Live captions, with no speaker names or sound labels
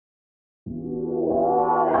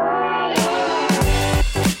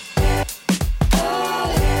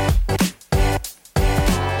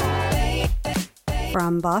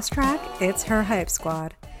From Boss Track, it's Her Hype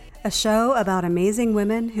Squad, a show about amazing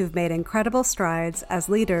women who've made incredible strides as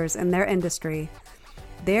leaders in their industry.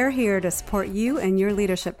 They're here to support you and your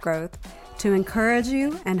leadership growth, to encourage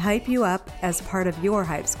you and hype you up as part of your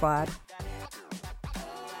Hype Squad.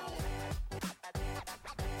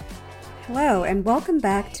 Hello, and welcome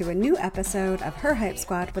back to a new episode of Her Hype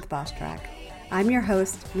Squad with Boss Track. I'm your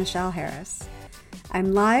host, Michelle Harris.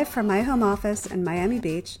 I'm live from my home office in Miami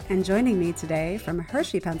Beach, and joining me today from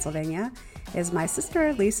Hershey, Pennsylvania, is my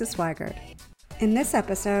sister, Lisa Sweigard. In this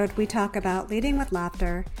episode, we talk about leading with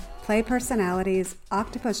laughter, play personalities,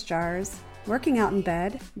 octopus jars, working out in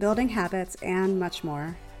bed, building habits, and much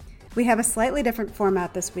more. We have a slightly different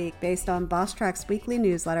format this week based on Boss Track's weekly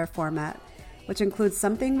newsletter format, which includes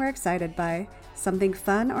something we're excited by, something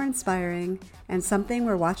fun or inspiring, and something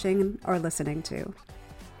we're watching or listening to.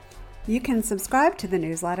 You can subscribe to the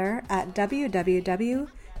newsletter at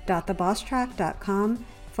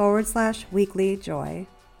www.thebosstrack.com/weeklyjoy.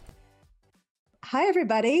 Hi,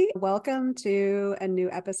 everybody. Welcome to a new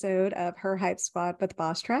episode of Her Hype Squad with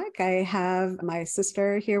Boss Track. I have my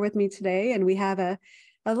sister here with me today, and we have a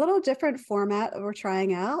little different format that we're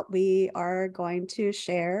trying out. We are going to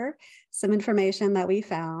share some information that we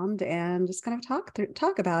found and just kind of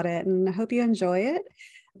talk about it, and I hope you enjoy it.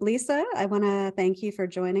 Lisa, I want to thank you for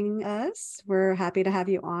joining us. We're happy to have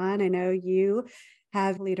you on. I know you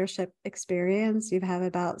have leadership experience. You've had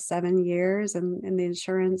about 7 years in the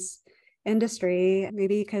insurance industry.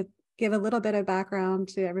 Maybe you could give a little bit of background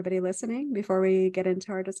to everybody listening before we get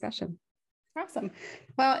into our discussion. Awesome.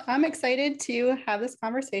 Well, I'm excited to have this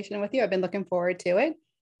conversation with you. I've been looking forward to it.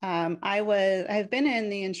 I've been in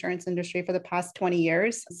the insurance industry for the past 20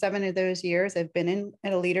 years. 7 of those years I've been in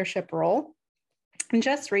a leadership role. And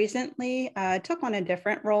just recently took on a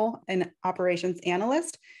different role in operations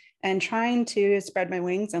analyst and trying to spread my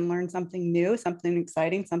wings and learn something new, something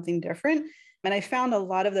exciting, something different. And I found a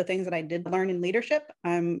lot of the things that I did learn in leadership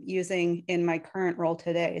I'm using in my current role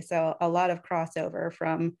today. So a lot of crossover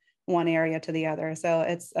from one area to the other. So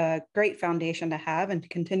it's a great foundation to have and to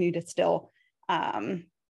continue to still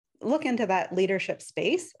look into that leadership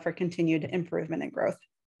space for continued improvement and growth.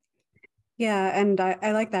 Yeah, and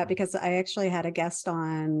I like that because I actually had a guest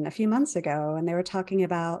on a few months ago, and they were talking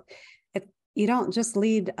about it. You don't just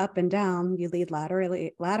lead up and down, you lead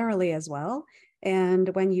laterally as well. And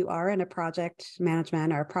when you are in a project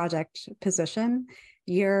management or project position,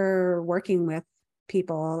 you're working with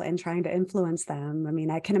people and trying to influence them. I mean,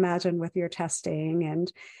 I can imagine with your testing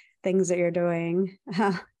and things that you're doing,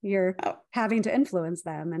 you're having to influence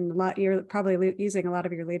them, and you're probably using a lot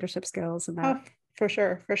of your leadership skills in that. For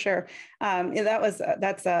sure.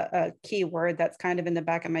 That's a key word that's kind of in the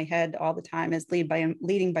back of my head all the time is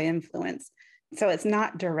leading by influence. So it's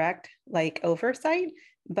not direct like oversight,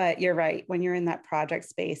 but you're right. When you're in that project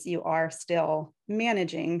space, you are still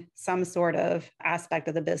managing some sort of aspect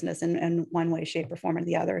of the business in one way, shape, or form or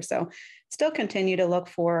the other. So still continue to look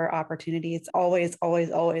for opportunities, always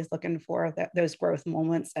looking for those growth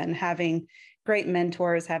moments, and having great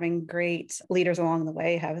mentors, having great leaders along the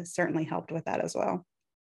way have certainly helped with that as well.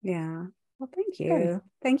 Yeah. Well, thank you. Good.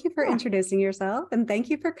 Thank you for introducing yourself, and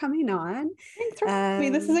thank you for coming on. Thanks for having me.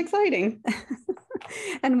 This is exciting.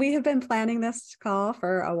 And we have been planning this call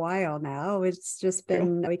for a while now. It's just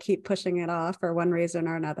been, we keep pushing it off for one reason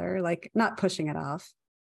or another, like not pushing it off.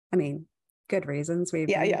 I mean, good reasons. We've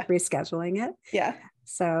been rescheduling it. Yeah.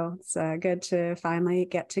 So it's good to finally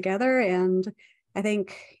get together. And I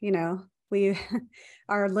think,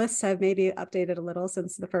 our lists have maybe updated a little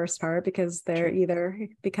since the first part because they're either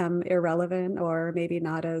become irrelevant or maybe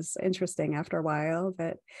not as interesting after a while.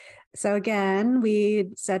 But so again,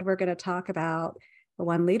 we said we're going to talk about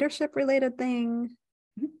one leadership related thing,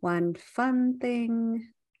 one fun thing,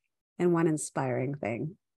 and one inspiring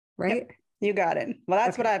thing, right? Yep, you got it. Well,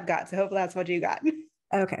 that's what I've got. So hopefully that's what you got.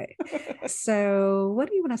 Okay. So what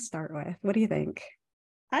do you want to start with? What do you think?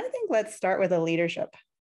 I think let's start with a leadership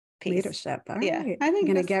piece. Leadership. All right. I think I'm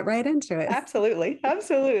going to get right into it. Absolutely.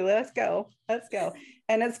 Let's go.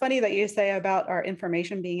 And it's funny that you say about our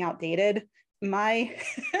information being outdated.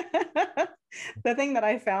 The thing that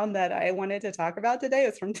I found that I wanted to talk about today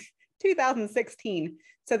is from 2016.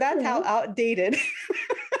 So that's how outdated.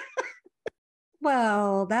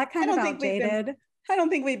 Well, that kind of outdated. I don't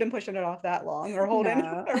think we've been pushing it off that long or holding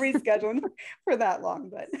or rescheduling for that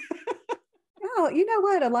long, but. Well, you know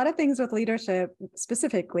what? A lot of things with leadership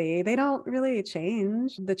specifically, they don't really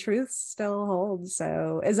change. The truth still holds.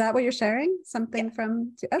 So is that what you're sharing? Something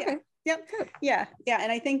from, okay. Yep. Yeah.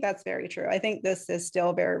 And I think that's very true. I think this is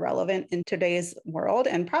still very relevant in today's world,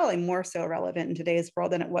 and probably more so relevant in today's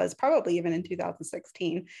world than it was probably even in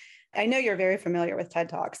 2016. I know you're very familiar with TED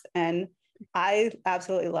Talks, and I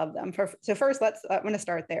absolutely love them. So first, I'm going to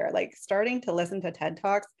start there. Like starting to listen to TED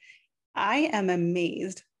Talks, I am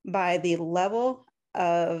amazed by the level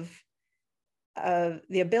of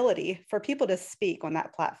the ability for people to speak on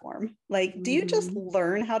that platform. Like, do you just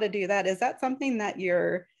learn how to do that? Is that something that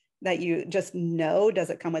you just know? Does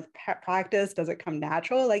it come with practice? Does it come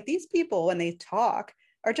natural? Like these people, when they talk,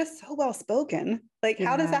 are just so well spoken. Like,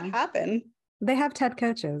 how does that happen? They have TED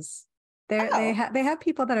coaches. Oh, They have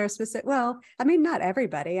people that are specific. Well, I mean, not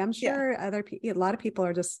everybody. I'm yeah, sure a lot of people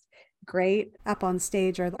are just great up on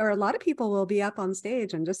stage, or a lot of people will be up on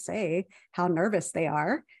stage and just say how nervous they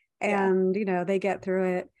are, yeah. and they get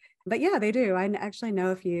through it. But yeah, they do. I actually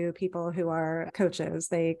know a few people who are coaches.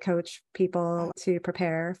 They coach people to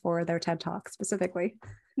prepare for their TED Talk specifically.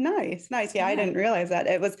 Nice, nice. Yeah, I Yeah. didn't realize that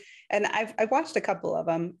it was, and I've watched a couple of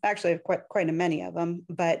them, actually, quite a many of them.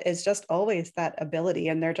 But it's just always that ability,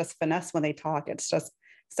 and they're just finesse when they talk. It's just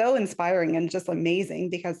so inspiring and just amazing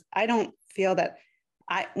because I don't feel that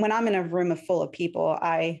when I'm in a room full of people,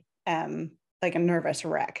 I am like a nervous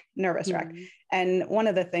wreck. Mhm. And one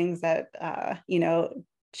of the things that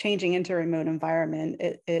changing into a remote environment,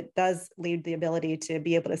 it does lead the ability to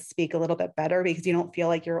be able to speak a little bit better because you don't feel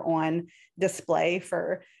like you're on display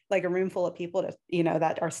for like a room full of people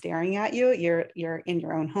that are staring at you. You're in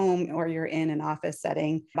your own home or you're in an office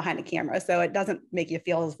setting behind a camera. So it doesn't make you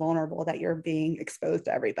feel as vulnerable that you're being exposed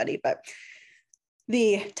to everybody. But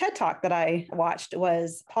the TED Talk that I watched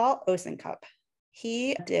was Paul Osenkup.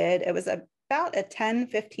 It was about a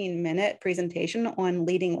 10-15 minute presentation on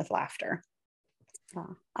leading with laughter.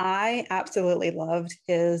 Wow. I absolutely loved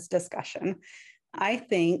his discussion. I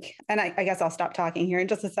think, and I guess I'll stop talking here in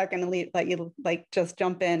just a second and let you like just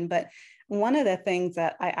jump in. But one of the things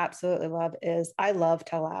that I absolutely love is I love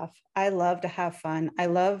to laugh. I love to have fun. I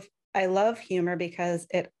love humor because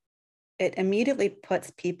it immediately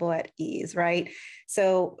puts people at ease, right?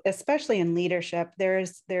 So especially in leadership,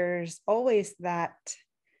 there's always that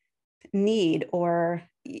need, or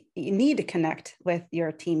you need to connect with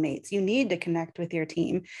your teammates. You need to connect with your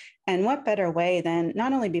team. And what better way than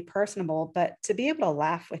not only be personable, but to be able to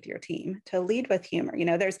laugh with your team, to lead with humor.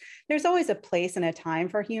 There's always a place and a time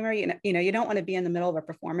for humor. You don't want to be in the middle of a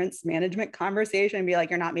performance management conversation and be like,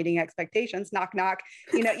 you're not meeting expectations, knock, knock.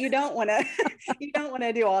 You don't want to, you don't want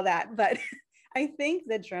to do all that. But I think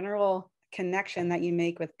the general connection that you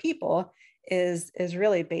make with people is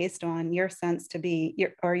really based on your sense to be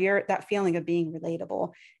your that feeling of being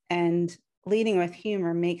relatable, and leading with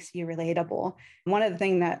humor makes you relatable. One of the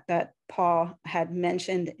things that Paul had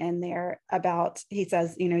mentioned in there about, he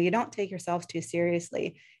says, you don't take yourselves too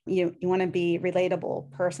seriously. You want to be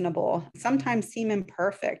relatable, personable, sometimes seem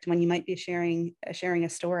imperfect when you might be sharing a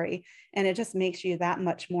story, and it just makes you that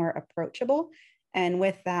much more approachable. And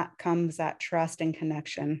with that comes that trust and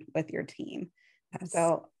connection with your team. Yes.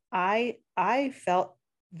 So I felt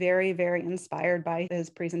very, very inspired by his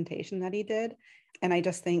presentation that he did. And I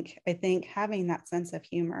think having that sense of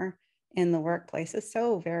humor in the workplace is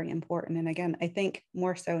so very important. And again, I think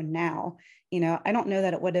more so now, I don't know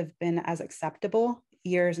that it would have been as acceptable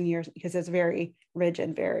years and years because it's very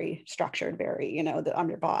rigid, very structured, very, that I'm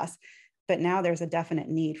your boss. But now there's a definite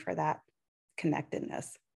need for that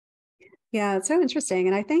connectedness. Yeah, it's so interesting.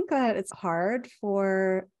 And I think that it's hard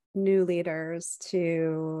for new leaders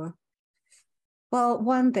to, well,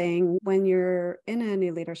 one thing, when you're in a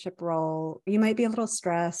new leadership role, you might be a little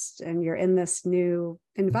stressed and you're in this new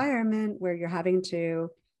environment where you're having to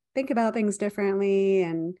think about things differently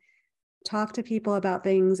and talk to people about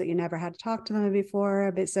things that you never had to talk to them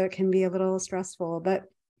before. But so it can be a little stressful. But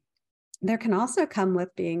there can also come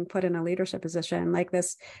with being put in a leadership position, like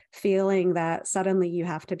this feeling that suddenly you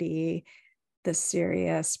have to be this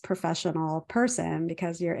serious professional person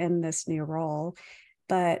because you're in this new role.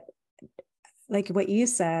 But like what you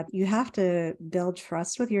said, you have to build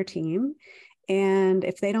trust with your team. And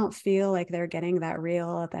if they don't feel like they're getting that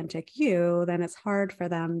real, authentic you, then it's hard for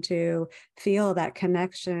them to feel that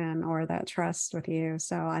connection or that trust with you.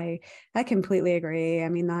 So I completely agree. I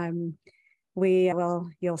mean,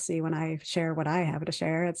 you'll see when I share what I have to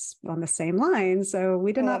share, it's on the same line. So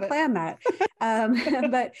we I did love not it. plan that.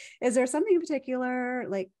 But is there something in particular,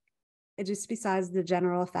 like just besides the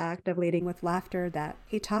general fact of leading with laughter, that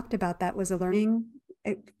he talked about that was a learning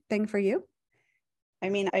thing for you? I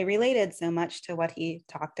mean, I related so much to what he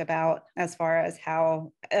talked about as far as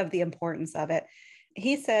how of the importance of it.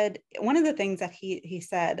 He said one of the things that he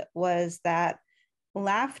said was that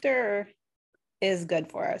laughter is good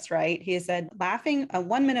for us, right? He said laughing, a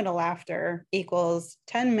 1 minute of laughter equals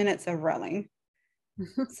 10 minutes of rowing.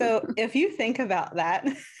 So if you think about that,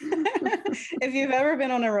 if you've ever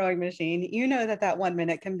been on a rowing machine, you know that that 1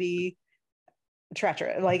 minute can be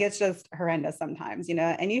treacherous. Like it's just horrendous sometimes,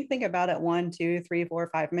 and you think about it 1, 2, 3, 4,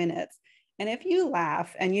 5 minutes. And if you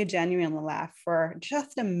laugh and you genuinely laugh for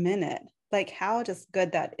just a minute, like how just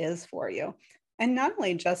good that is for you. And not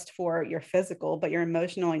only just for your physical, but your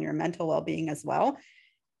emotional and your mental well-being as well.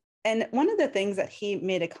 And one of the things that he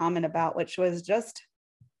made a comment about, which was just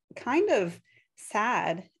kind of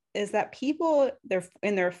sad, is that people they're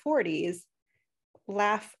in their 40s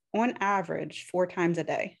laugh on average 4 times a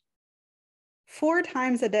day. 4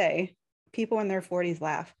 times a day, people in their 40s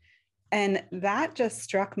laugh. And that just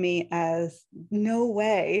struck me as no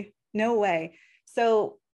way, no way.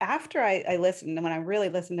 So after I listened, and when I really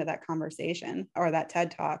listened to that conversation or that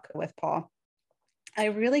TED talk with Paul, I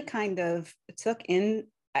really kind of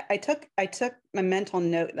I took a mental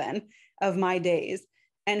note then of my days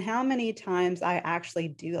and how many times I actually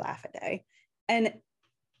do laugh a day. And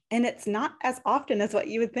it's not as often as what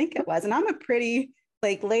you would think it was. And I'm a pretty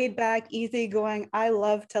like laid back, easygoing. I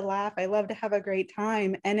love to laugh. I love to have a great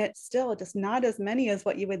time. And it's still just not as many as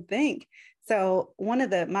what you would think. So one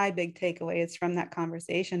of my big takeaways from that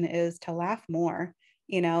conversation is to laugh more,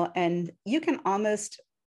 and you can almost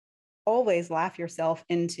always laugh yourself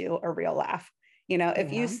into a real laugh.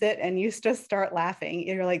 If you sit and you just start laughing,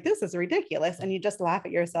 you're like, this is ridiculous. And you just laugh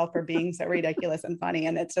at yourself for being so ridiculous and funny.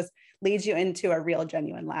 And it just leads you into a real,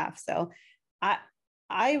 genuine laugh. So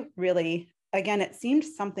I really, again, it seemed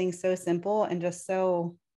something so simple and just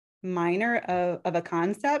so minor of a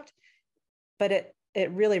concept, but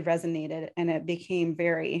it really resonated and it became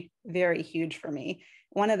very, very huge for me.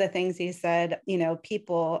 One of the things he said,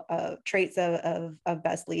 people, traits of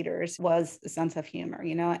best leaders was a sense of humor,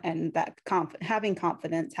 and that having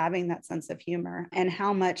confidence, having that sense of humor, and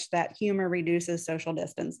how much that humor reduces social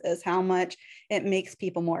distances, how much it makes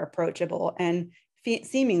people more approachable and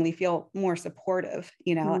seemingly feel more supportive,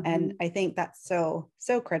 and I think that's so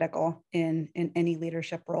critical in any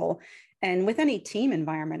leadership role and with any team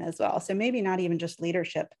environment as well. So maybe not even just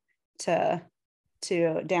leadership to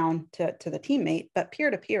down to the teammate, but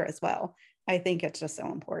peer to peer as well. I think it's just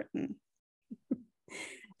so important.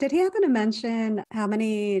 Did he happen to mention how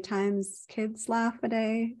many times kids laugh a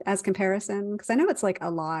day as comparison? Because I know it's like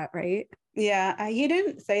a lot, right? Yeah, he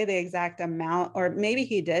didn't say the exact amount, or maybe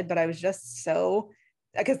he did, but I was just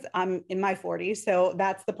because I'm in my 40s. So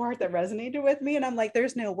that's the part that resonated with me. And I'm like,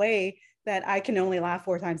 there's no way that I can only laugh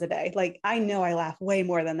 4 times a day. Like, I know I laugh way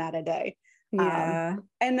more than that a day. Yeah.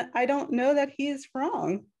 And I don't know that he's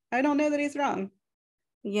wrong. I don't know that he's wrong.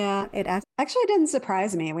 Yeah, it actually didn't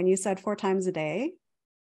surprise me when you said 4 times a day.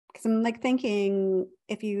 Because I'm like thinking,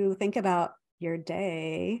 if you think about your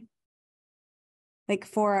day, like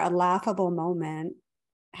for a laughable moment,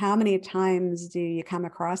 how many times do you come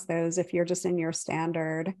across those if you're just in your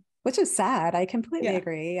standard, which is sad. I completely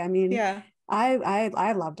agree. I mean,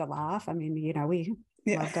 I love to laugh. I mean, we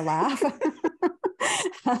love to laugh.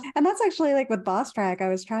 And that's actually like with Boss Track, I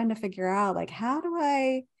was trying to figure out like, how do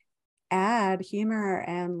I add humor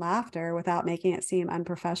and laughter without making it seem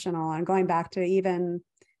unprofessional? And going back to even,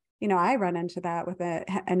 I run into that with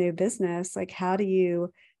a new business. Like, how do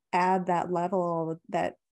you add that level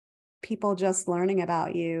that people just learning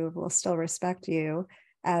about you will still respect you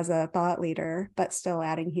as a thought leader, but still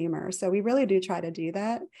adding humor? So we really do try to do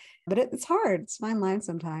that, but it's hard. It's fine line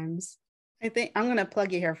sometimes. I think I'm going to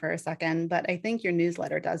plug you here for a second, but I think your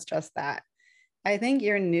newsletter does just that. I think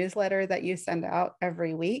your newsletter that you send out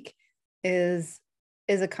every week is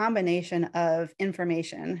a combination of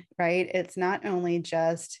information, right? It's not only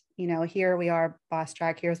just, here we are, Boss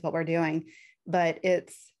Track, here's what we're doing, but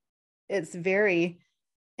it's very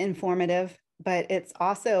informative, but it's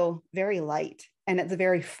also very light and it's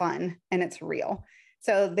very fun and it's real.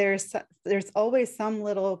 So there's always some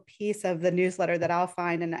little piece of the newsletter that I'll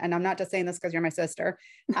find, and I'm not just saying this because you're my sister,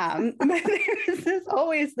 but there's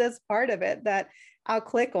always this part of it that I'll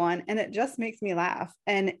click on, and it just makes me laugh,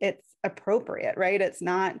 and it's appropriate, right? It's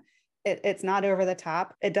not over the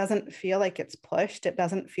top. It doesn't feel like it's pushed. It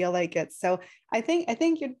doesn't feel like it's so. I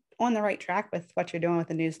think you're on the right track with what you're doing with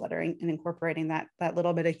the newsletter and incorporating that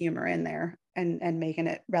little bit of humor in there and making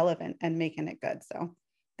it relevant and making it good. So.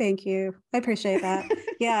 Thank you. I appreciate that.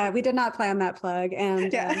 Yeah, we did not plan that plug.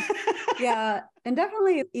 And yeah. And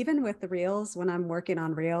definitely even with the reels, when I'm working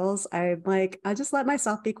on reels, I just let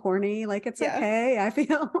myself be corny. Like, it's okay. I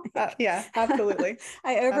feel like absolutely.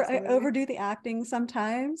 I overdo the acting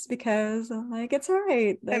sometimes because I'm like, it's all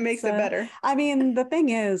right. It makes it better. I mean, the thing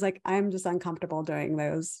is, like, I'm just uncomfortable doing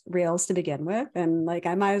those reels to begin with. And like,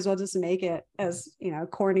 I might as well just make it as,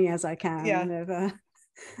 corny as I can. Yeah.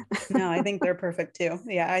 No, I think they're perfect too.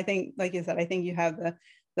 Yeah, I think, like you said, I think you have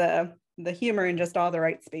the humor in just all the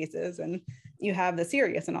right spaces, and you have the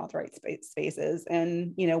serious in all the right spaces,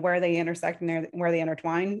 and where they intersect and where they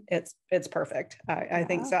intertwine. It's perfect. I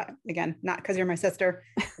think so. Again, not because you're my sister.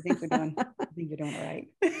 I think you're doing it right.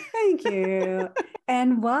 Thank you.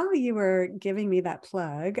 And while you were giving me that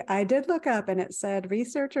plug, I did look up and it said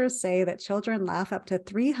researchers say that children laugh up to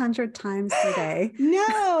 300 times per day.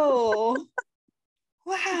 No.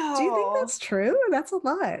 Wow. Do you think that's true? That's a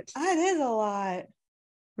lot. That is a lot.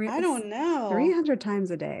 I don't know. 300 times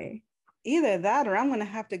a day. Either that or I'm going to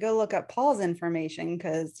have to go look up Paul's information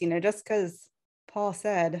because, just because Paul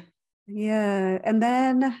said. Yeah. And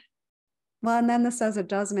then this says it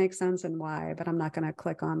does make sense and why, but I'm not going to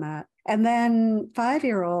click on that. And then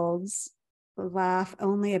 5-year-olds laugh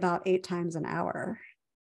only about 8 times an hour.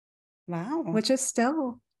 Wow. Which is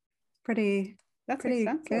still pretty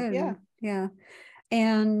expensive. good. Yeah.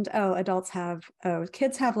 And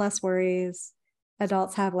kids have less worries.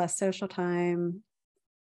 Adults have less social time.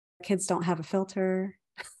 Kids don't have a filter.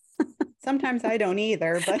 Sometimes I don't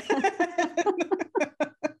either, but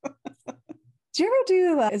do you ever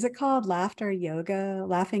do, is it called laughing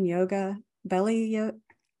yoga, belly yoga?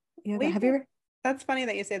 Have you ever? That's funny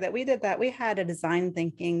that you say that. We did that. We had a design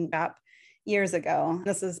thinking app years ago.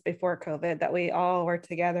 This is before COVID, that we all were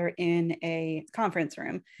together in a conference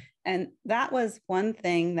room. And that was one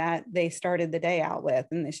thing that they started the day out with.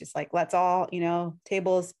 And it's just like, let's all,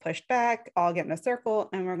 tables pushed back, all get in a circle,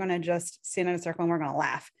 and we're going to just sit in a circle and we're going to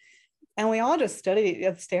laugh. And we all just stared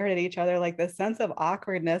at each other, like this sense of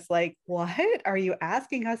awkwardness, like, what are you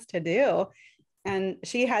asking us to do? And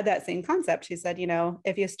she had that same concept. She said,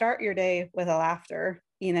 if you start your day with a laughter,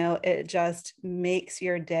 it just makes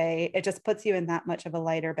your day, it just puts you in that much of a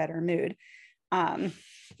lighter, better mood.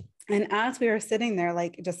 And as we were sitting there,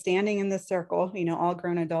 like just standing in this circle, all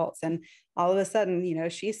grown adults, and all of a sudden,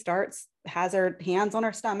 she has her hands on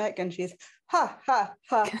her stomach and she's ha, ha,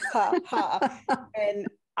 ha, ha, ha. And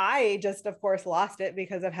I just, of course, lost it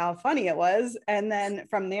because of how funny it was. And then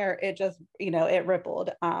from there, it just, it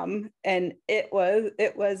rippled. And it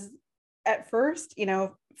was at first,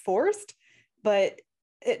 forced, but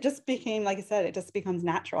it just became, like I said, it just becomes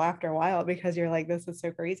natural after a while because you're like, this is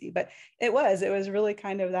so crazy. But it was really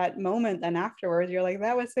kind of that moment. Then afterwards, you're like,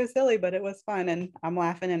 that was so silly, but it was fun. And I'm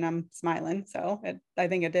laughing and I'm smiling. So I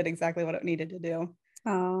think it did exactly what it needed to do.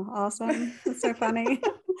 Oh, awesome. That's so funny.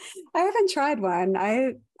 I haven't tried one.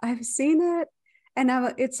 I've seen it, and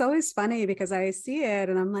it's always funny because I see it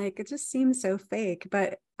and I'm like, it just seems so fake.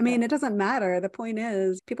 But I mean, it doesn't matter. The point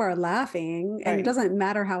is people are laughing, and it doesn't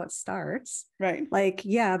matter how it starts. Right. Like,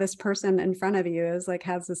 yeah, this person in front of you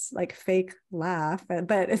has this like fake laugh,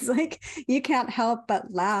 but it's like you can't help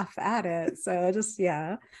but laugh at it. So just,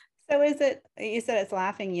 yeah. So you said it's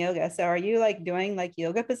laughing yoga. So are you like doing like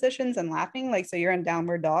yoga positions and laughing? Like, so you're in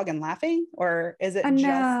downward dog and laughing, or is it just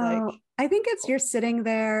like? I think it's you're sitting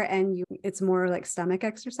there and it's more like stomach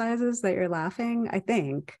exercises that you're laughing. I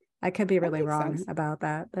think I could be really wrong about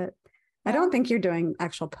that, but I don't think you're doing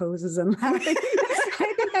actual poses and laughing.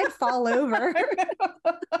 I think I'd fall over.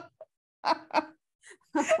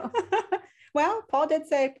 Well, Paul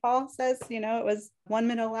says, it was 1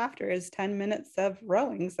 minute of laughter is 10 minutes of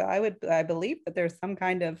rowing. So I believe that there's some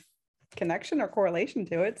kind of connection or correlation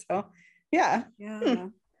to it. So yeah. Yeah.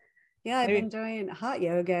 Yeah. I've been doing hot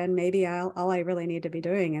yoga, and maybe all I really need to be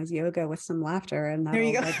doing is yoga with some laughter, and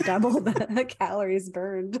that'll like double the calories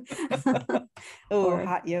burned.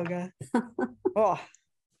 Hot yoga.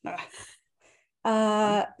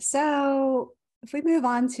 So if we move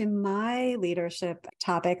on to my leadership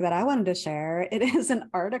topic that I wanted to share, it is an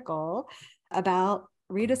article about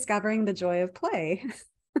rediscovering the joy of play.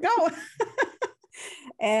 Oh.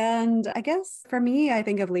 And I guess for me, I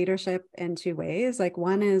think of leadership in 2 ways. Like,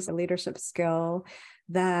 one is a leadership skill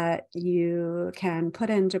that you can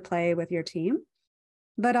put into play with your team.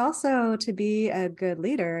 But also, to be a good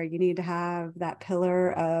leader, you need to have that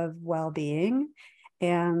pillar of well-being.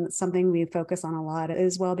 And something we focus on a lot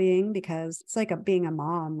is well-being, because it's like being a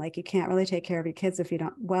mom. Like, you can't really take care of your kids if you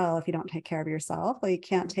don't take care of yourself. Like, you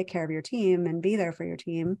can't take care of your team and be there for your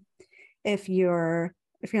team if you're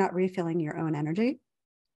not refilling your own energy.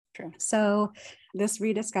 True. So this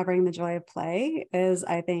rediscovering the joy of play is,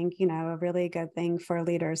 I think, a really good thing for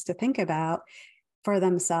leaders to think about for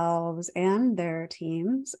themselves and their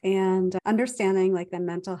teams, and understanding like the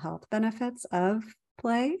mental health benefits of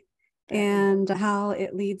play and how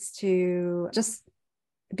it leads to just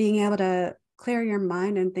being able to clear your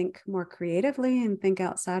mind and think more creatively and think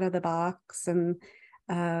outside of the box. And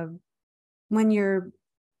when you're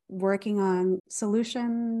working on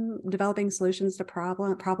developing solutions to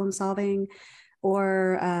problem solving,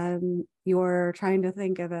 or you're trying to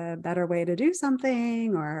think of a better way to do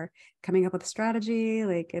something or coming up with a strategy.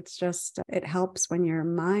 Like it helps when your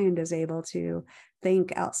mind is able to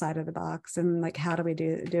think outside of the box and like, how do we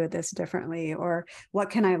do this differently? Or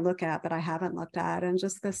what can I look at that I haven't looked at? And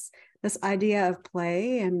just this idea of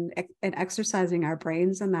play and exercising our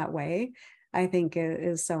brains in that way, I think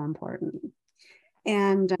is so important.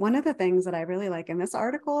 And one of the things that I really like in this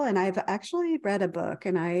article, and I've actually read a book,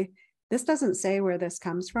 and this doesn't say where this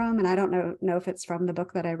comes from, and I don't know if it's from the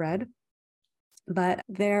book that I read, but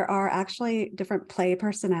there are actually different play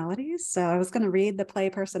personalities. So I was going to read the play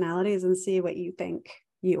personalities and see what you think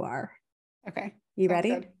you are. Okay. You ready?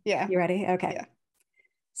 Good. Yeah. You ready? Okay. Yeah.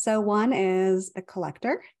 So one is a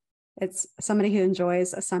collector. It's somebody who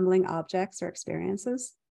enjoys assembling objects or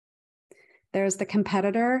experiences. There's the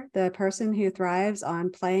competitor, the person who thrives on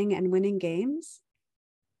playing and winning games.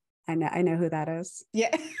 I know who that is.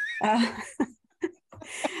 Yeah.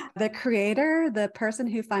 The creator, the person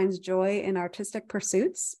who finds joy in artistic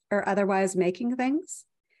pursuits or otherwise making things.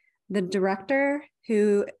 The director,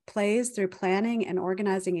 who plays through planning and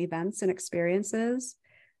organizing events and experiences.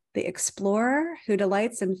 The explorer, who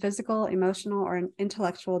delights in physical, emotional, or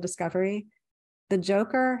intellectual discovery. The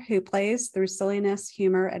joker, who plays through silliness,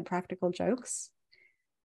 humor, and practical jokes.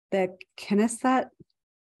 The kinesthete,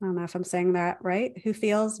 I don't know if I'm saying that right, who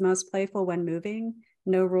feels most playful when moving,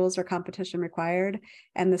 no rules or competition required.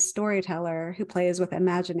 And the storyteller, who plays with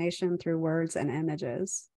imagination through words and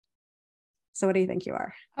images. So what do you think you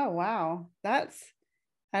are? Oh, wow.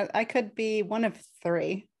 I could be one of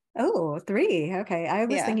three. Oh, three. Okay. I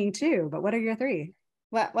was Yeah. thinking two, but what are your three?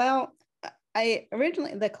 Well, I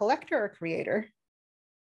originally, the collector or creator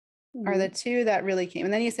are the two that really came.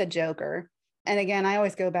 And then you said joker. And again, I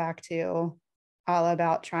always go back to all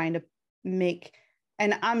about trying to make,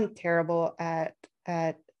 and I'm terrible at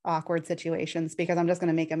awkward situations because I'm just going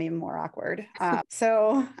to make them even more awkward.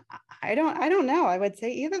 So I don't know. I would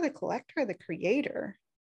say either the collector or the creator.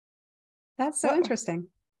 That's so interesting.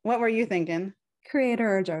 What were you thinking?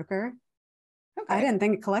 Creator or joker? Okay. I didn't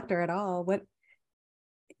think collector at all. What,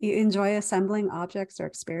 you enjoy assembling objects or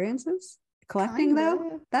experiences? Collecting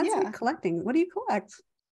though? That's like collecting. What do you collect?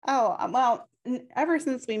 Oh, well, ever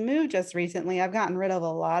since we moved just recently, I've gotten rid of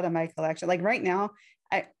a lot of my collection. Like right now,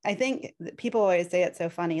 I think people always say it's so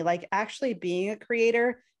funny, like actually being a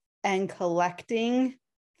creator and collecting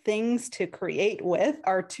things to create with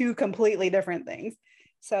are two completely different things.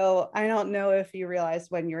 So I don't know if you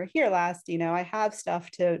realized when you were here last, I have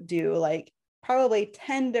stuff to do, like probably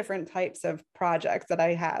 10 different types of projects that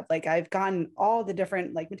I have. Like I've gotten all the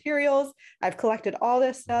different like materials, I've collected all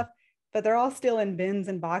this stuff, but they're all still in bins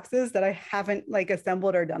and boxes that I haven't like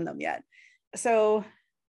assembled or done them yet. So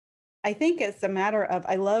I think it's a matter of,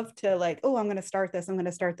 I love to like, oh, I'm going to start this. I'm going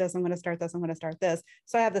to start this. I'm going to start this. I'm going to start this.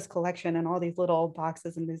 So I have this collection and all these little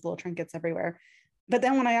boxes and these little trinkets everywhere. But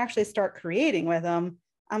then when I actually start creating with them,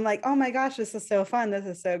 I'm like, oh my gosh, this is so fun. This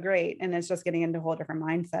is so great. And it's just getting into a whole different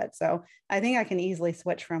mindset. So I think I can easily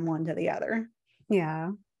switch from one to the other.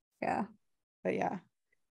 Yeah. Yeah. But yeah.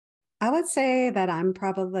 I would say that I'm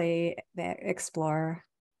probably the explorer.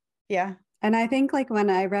 Yeah. And I think like when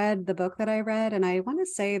I read the book that I read, and I want to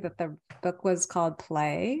say that the book was called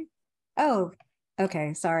Play. Oh,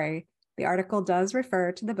 okay. Sorry. The article does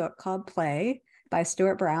refer to the book called Play by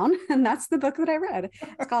Stuart Brown. And that's the book that I read.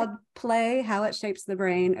 It's called Play, How It Shapes the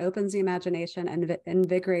Brain, Opens the Imagination, and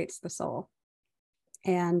Invigorates the Soul.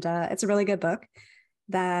 And it's a really good book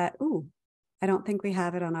that, I don't think we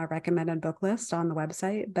have it on our recommended book list on the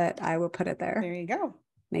website, but I will put it there. There you go.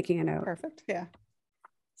 Making a note. Perfect. Yeah.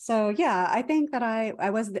 So yeah, I think that I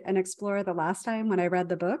was an explorer the last time when I read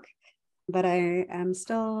the book, but I would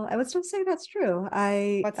still say that's true.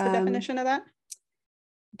 What's the definition of that?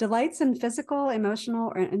 Delights in physical,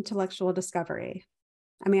 emotional, or intellectual discovery.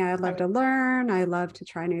 I mean, I love to learn. I love to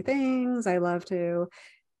try new things. I love to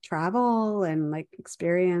travel and like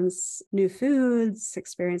experience new foods,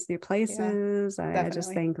 experience new places. I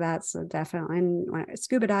just think that's definitely, and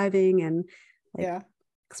scuba diving and like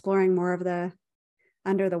exploring more of the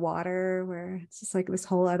under the water, where it's just like this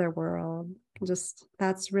whole other world. Just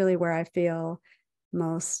that's really where I feel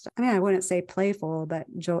most, I mean, I wouldn't say playful, but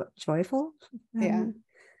joyful. Yeah.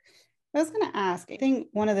 I was going to ask, I think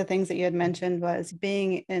one of the things that you had mentioned was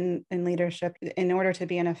being in leadership. In order to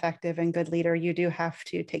be an effective and good leader, you do have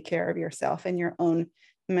to take care of yourself and your own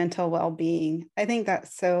mental well-being. I think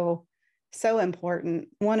that's so important.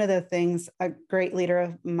 One of the things a great leader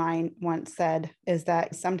of mine once said is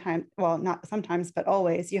that sometimes, well, not sometimes, but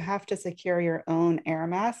always, you have to secure your own air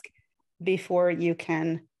mask before you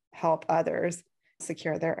can help others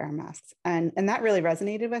secure their air masks. And that really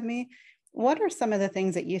resonated with me. What are some of the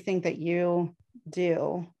things that you think that you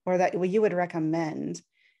do or that you would recommend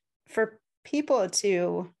for people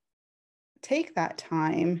to take that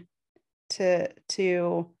time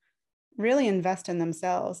to really invest in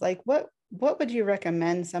themselves? Like what would you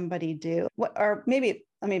recommend somebody do? Or maybe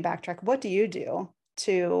let me backtrack. What do you do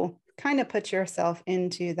to kind of put yourself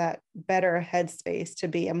into that better headspace to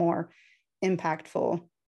be a more impactful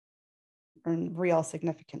and real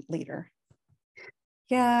significant leader?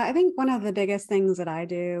 Yeah, I think one of the biggest things that I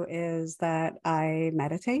do is that I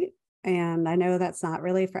meditate. And I know that's not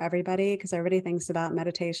really for everybody because everybody thinks about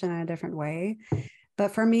meditation in a different way.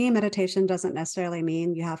 But for me, meditation doesn't necessarily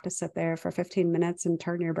mean you have to sit there for 15 minutes and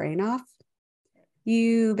turn your brain off.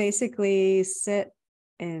 You basically sit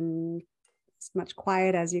in as much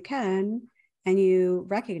quiet as you can, and you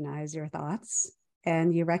recognize your thoughts,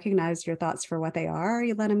 and you recognize your thoughts for what they are,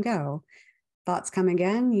 you let them go. Thoughts come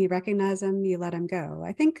again, you recognize them, you let them go.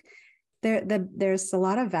 I think there's a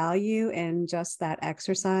lot of value in just that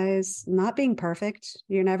exercise, not being perfect.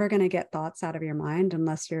 You're never going to get thoughts out of your mind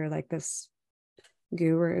unless you're like this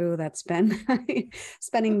guru that's been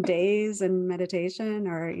spending days in meditation,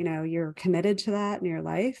 or you're committed to that in your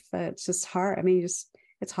life. But it's just hard. I mean,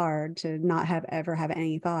 it's hard to not ever have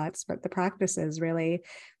any thoughts. But the practice is really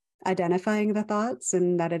identifying the thoughts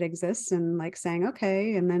and that it exists, and like saying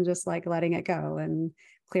okay, and then just like letting it go and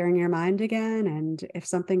clearing your mind again. And if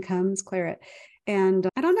something comes, clear it. And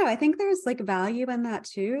I don't know, I think there's like value in that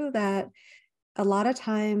too, that a lot of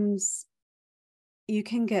times you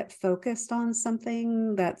can get focused on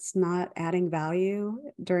something that's not adding value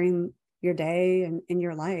during your day and in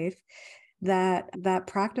your life. That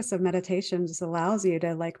practice of meditation just allows you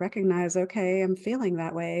to like recognize, okay, I'm feeling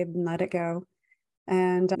that way, and let it go.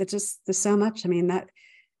 And there's so much. I mean, that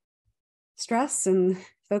stress and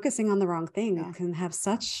focusing on the wrong thing can have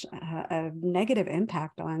such a negative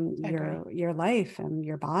impact on your life and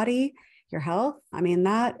your body, your health. I mean,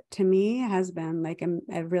 that to me has been like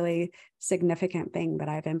a really significant thing that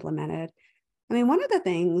I've implemented. I mean, one of the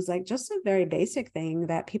things, like just a very basic thing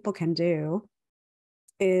that people can do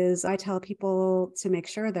is I tell people to make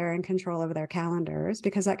sure they're in control of their calendars,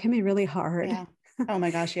 because that can be really hard. Yeah. Oh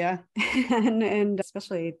my gosh. Yeah. and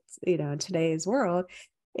especially, in today's world,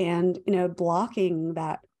 and, blocking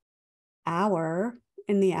that hour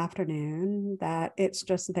in the afternoon, that it's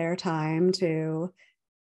just their time to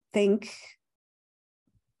think,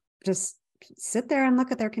 just sit there and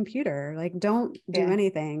look at their computer, like don't do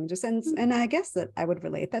anything, just, and I guess that I would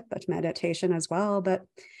relate that to meditation as well, but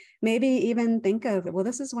maybe even think of, well,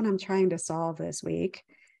 this is what I'm trying to solve this week.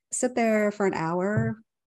 Sit there for an hour,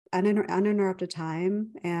 uninterrupted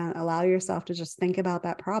time, and allow yourself to just think about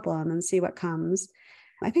that problem and see what comes.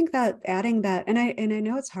 I think that adding that, and I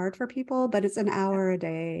know it's hard for people, but it's an hour a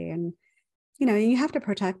day, and you have to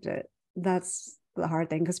protect it. That's the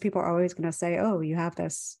hard thing, because people are always going to say, oh, you have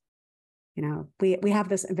this, we have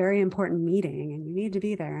this very important meeting and you need to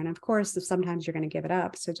be there. And of course, sometimes you're going to give it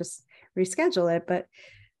up, so just reschedule it,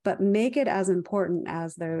 but make it as important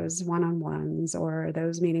as those one-on-ones or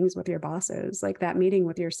those meetings with your bosses. Like that meeting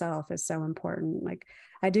with yourself is so important. Like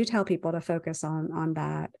I do tell people to focus on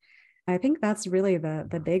that. I think that's really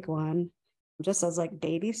the big one, just as like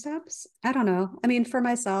baby steps. I don't know. I mean, for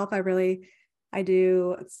myself, I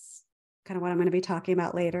do. It's kind of what I'm going to be talking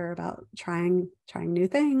about later, about trying new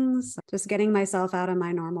things, just getting myself out of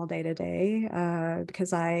my normal day to day,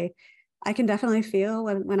 because I can definitely feel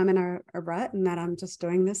when I'm in a rut and that I'm just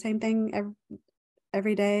doing the same thing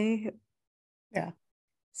every day. Yeah.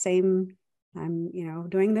 Same. I'm,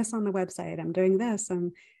 doing this on the website. I'm doing this.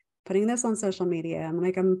 I'm putting this on social media.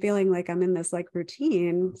 I'm feeling like I'm in this like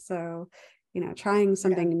routine. So, trying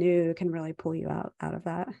something new can really pull you out of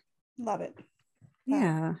that. Love it.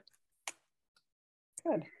 Yeah.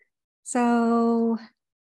 Good. So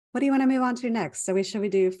what do you want to move on to next? So should we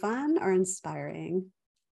do fun or inspiring?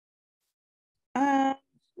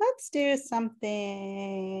 Let's do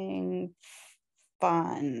something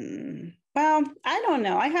fun. Well, I don't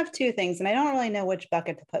know. I have two things and I don't really know which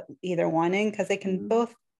bucket to put either one in, because they can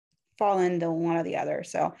both fall into one or the other.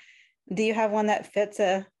 So do you have one that fits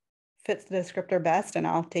the descriptor best, and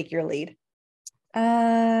I'll take your lead?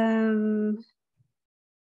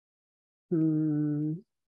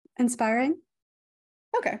 Inspiring.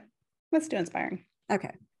 Okay. Let's do inspiring.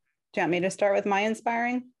 Okay. Do you want me to start with my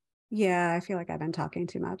inspiring? Yeah, I feel like I've been talking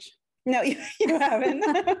too much. No, you haven't.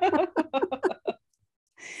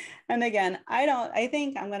 And again, I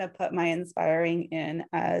think I'm going to put my inspiring in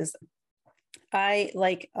as, I,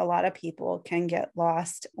 like a lot of people, can get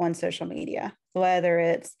lost on social media, whether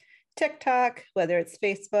it's TikTok, whether it's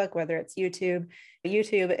Facebook, whether it's YouTube.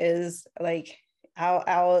 YouTube is like,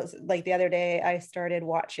 I'll like the other day, I started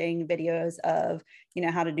watching videos of,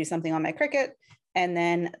 how to do something on my Cricut. And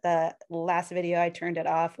then the last video I turned it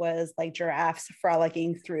off was like giraffes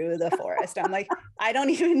frolicking through the forest. I'm like, I don't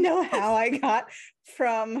even know how I got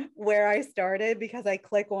from where I started, because I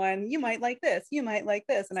click one, you might like this, you might like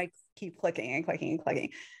this. And I keep clicking and clicking and clicking.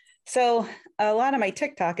 So a lot of my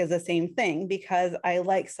TikTok is the same thing, because I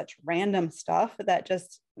like such random stuff that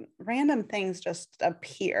just random things just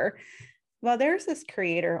appear. Well, there's this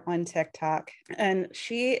creator on TikTok, and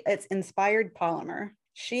it's Inspired Polymer.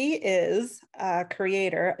 She is a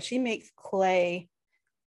creator. She makes clay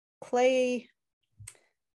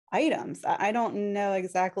items. I don't know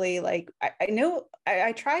exactly, like, I know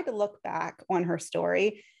I tried to look back on her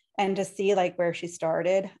story and to see like where she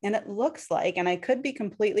started. And it looks like, and I could be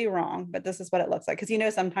completely wrong, but this is what it looks like.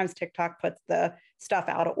 Because, sometimes TikTok puts the stuff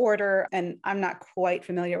out of order, and I'm not quite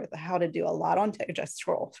familiar with how to do a lot on TikTok. Just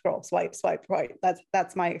scroll, swipe, right.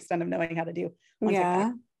 That's my extent of knowing how to do on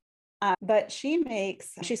TikTok. But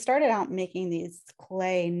she started out making these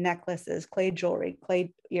clay necklaces, clay jewelry,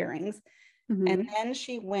 clay earrings. Mm-hmm. And then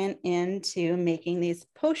she went into making these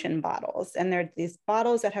potion bottles. And they're these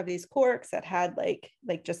bottles that have these corks that had like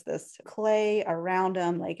just this clay around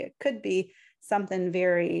them. Like it could be something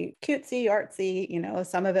very cutesy, artsy,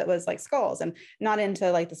 some of it was like skulls, and not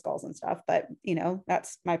into like the skulls and stuff, but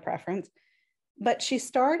that's my preference. But she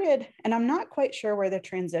started, and I'm not quite sure where the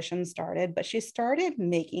transition started, but she started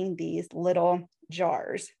making these little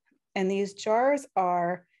jars. And these jars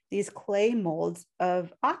are these clay molds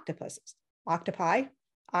of octopuses, octopi,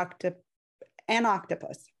 and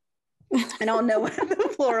octopus. I don't know what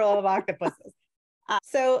the plural of octopus is.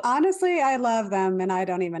 So honestly, I love them, and I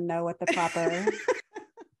don't even know what the proper,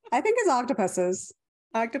 I think it's octopuses.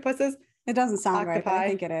 Octopuses? It doesn't sound octopi, right, but I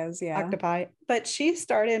think it is, yeah. Octopi. But she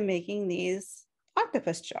started making these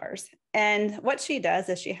octopus jars. And what she does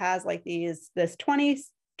is she has like this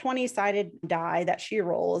 20-sided die that she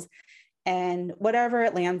rolls, and whatever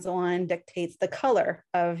it lands on dictates the color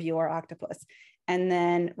of your octopus, and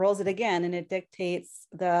then rolls it again, and it dictates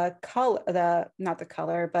the color, not the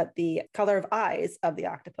color, but the color of eyes of the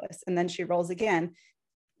octopus. And then she rolls again,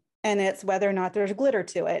 and it's whether or not there's glitter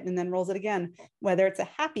to it, and then rolls it again, whether it's a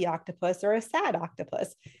happy octopus or a sad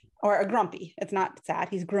octopus, or a grumpy. It's not sad,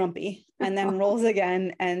 he's grumpy. And then rolls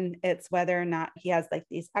again, and it's whether or not he has like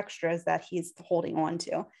these extras that he's holding on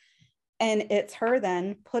to. And it's her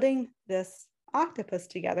then putting this octopus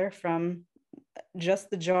together from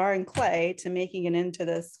just the jar and clay to making it into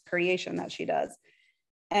this creation that she does.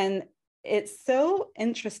 And it's so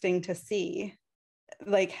interesting to see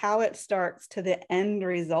like how it starts to the end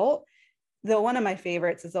result. Though one of my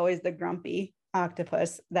favorites is always the grumpy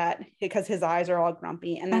octopus, that because his eyes are all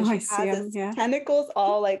grumpy, and then she has his tentacles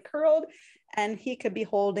all like curled, and he could be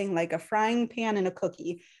holding like a frying pan and a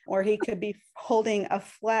cookie, or he could be holding a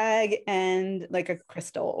flag and like a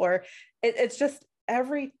crystal, or it's just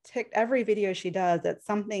every video she does, it's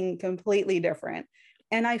something completely different.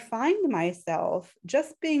 And I find myself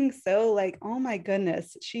just being so like, oh my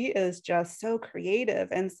goodness, she is just so creative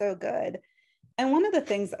and so good. And one of the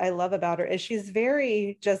things I love about her is she's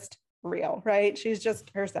very just real, right? She's just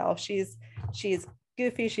herself. She's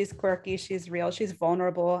goofy, she's quirky, she's real, she's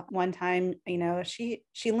vulnerable. One time, she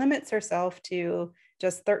limits herself to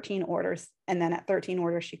just 13 orders, and then at 13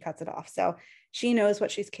 orders she cuts it off. So she knows what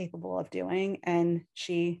she's capable of doing, and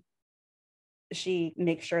she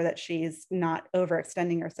makes sure that she's not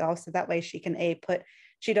overextending herself, so that way she can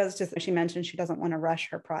she mentioned she doesn't want to rush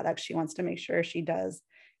her products. She wants to make sure she does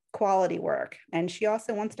quality work, and she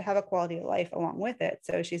also wants to have a quality of life along with it.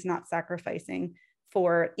 So she's not sacrificing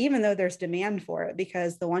for, even though there's demand for it,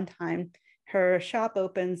 because the one time her shop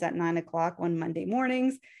opens at 9:00 on Monday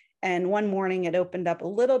mornings, and one morning it opened up a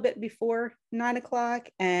little bit before 9:00,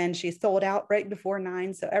 and she sold out right before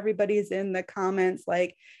 9. So everybody's in the comments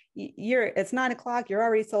like, it's 9:00, you're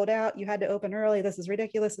already sold out, you had to open early, this is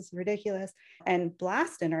ridiculous, and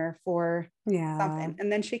blasting her for something.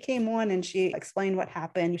 And then she came on and she explained what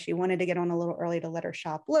happened. She wanted to get on a little early to let her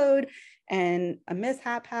shop load, and a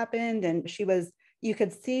mishap happened, and you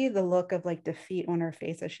could see the look of like defeat on her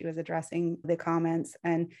face as she was addressing the comments.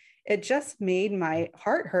 And it just made my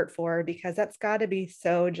heart hurt for her, because that's got to be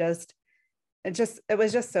so it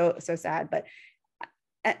was just so sad. But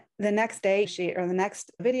the next day the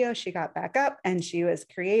next video, she got back up and she was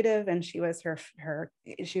creative, and she was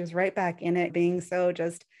she was right back in it, being so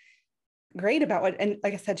just great about what, and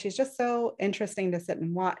like I said, she's just so interesting to sit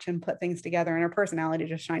and watch and put things together, and her personality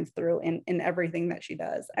just shines through in everything that she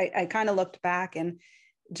does. I kind of looked back, and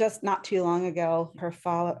just not too long ago, her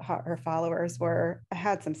followers I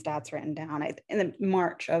had some stats written down. In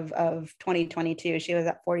March of 2022, she was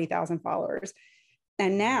at 40,000 followers.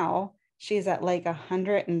 And now she's at like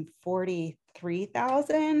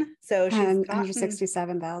 143,000. So she's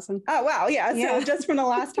 167,000. Oh, wow. Yeah. So just from the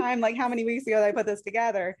last time, like how many weeks ago that I put this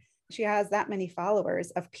together, she has that many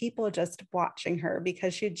followers of people just watching her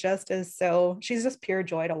because she's just pure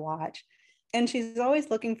joy to watch. And she's always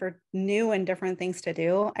looking for new and different things to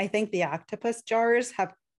do. I think the octopus jars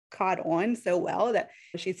have caught on so well that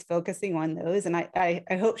she's focusing on those. And I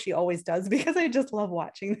hope she always does, because I just love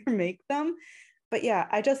watching her make them. But yeah,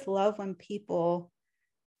 I just love when people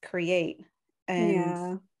create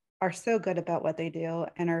and are so good about what they do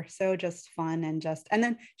and are so just fun and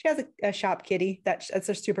then she has a shop kitty that's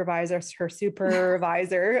her supervisor,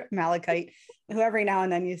 Malachite, who every now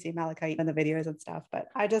and then you see Malachite in the videos and stuff. But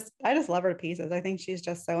I just love her to pieces. I think she's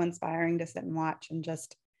just so inspiring to sit and watch and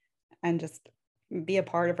just be a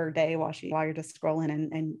part of her day while you're just scrolling.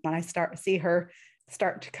 And when I see her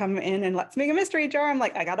start to come in and let's make a mystery jar, I'm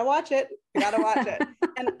like, I gotta watch it. And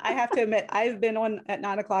I have to admit, I've been on at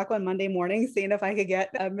 9:00 on Monday morning seeing if I could get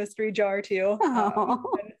a mystery jar too.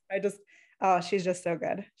 And she's just so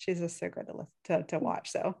good. She's just so good to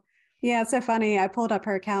watch. So yeah, it's so funny. I pulled up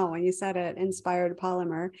her account when you said it, Inspired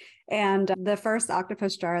Polymer. And the first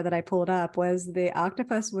octopus jar that I pulled up was the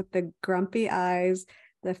octopus with the grumpy eyes,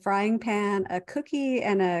 the frying pan, a cookie,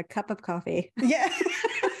 and a cup of coffee. Yeah.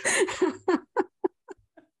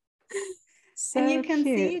 So and you can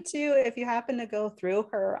cute. see too, if you happen to go through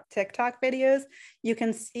her TikTok videos, you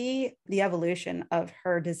can see the evolution of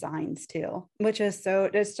her designs too, which is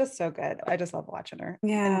it's just so good. I just love watching her.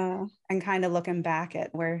 Yeah. And kind of looking back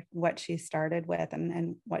at what she started with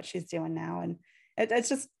and what she's doing now. And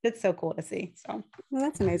it's so cool to see. So well,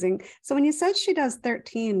 that's amazing. So when you said she does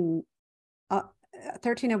 13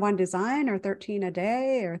 in one design, or 13 a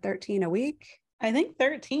day, or 13 a week? I think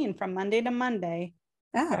 13 from Monday to Monday.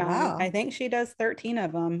 Oh, wow. I think she does 13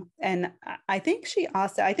 of them. And I think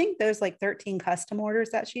there's like 13 custom orders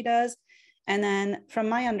that she does. And then from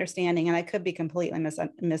my understanding, and I could be completely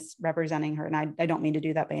misrepresenting her, and I don't mean to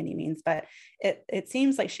do that by any means, but it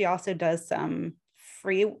seems like she also does some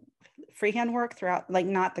freehand work throughout, like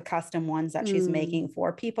not the custom ones that she's making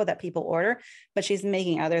for people that people order, but she's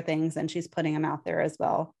making other things and she's putting them out there as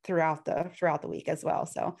well throughout the week as well.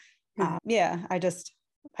 So yeah, I just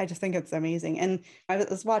think it's amazing. And I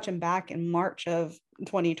was watching back in March of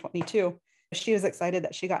 2022. She was excited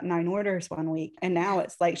that she got 9 orders one week. And now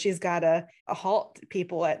it's like she's got a halt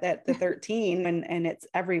people at the 13. And it's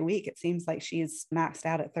every week. It seems like she's maxed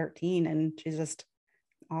out at 13, and she's just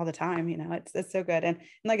all the time, it's so good. And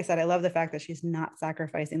like I said, I love the fact that she's not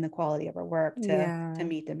sacrificing the quality of her work to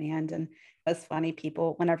meet demand. And it's funny,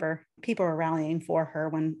 whenever people are rallying for her,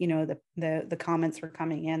 when, the comments were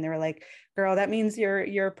coming in, they were like, girl, that means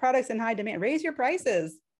your product's in high demand. Raise your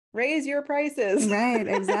prices. Right.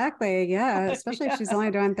 Exactly. Yeah. Especially if she's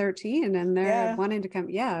only doing 13 and they're wanting to come.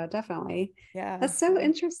 Yeah, definitely. Yeah. That's so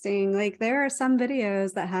interesting. Like there are some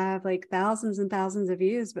videos that have like thousands and thousands of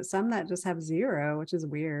views, but some that just have 0, which is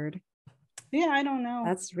weird. Yeah. I don't know.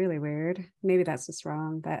 That's really weird. Maybe that's just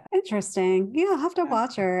wrong, but interesting. Yeah. I'll have to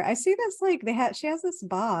watch her. I see this, like she has this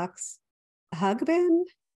box, hug bin.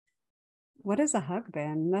 What is a hug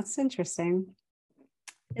bin? That's interesting.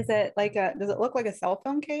 Is it does it look like a cell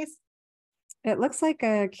phone case? It looks like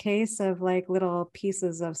a case of like little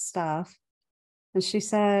pieces of stuff. And she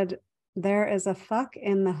said, there is a fuck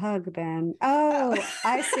in the hug bin. Oh,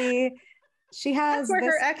 I see. She has That's where this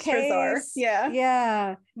her extras case. are. Yeah.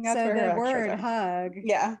 Yeah. That's so where the word hug.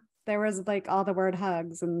 Yeah. There was like all the word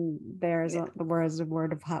hugs, and there's the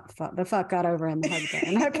word of the fuck got over in the hug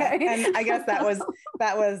bin. Okay. And I guess that was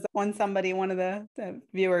one of the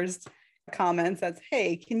viewers comments that's,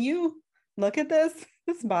 hey, can you look at this?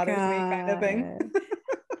 This bothers me, kind of thing.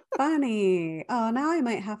 Funny. Oh, now I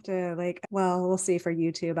might have to we'll see for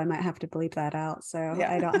YouTube. I might have to bleep that out so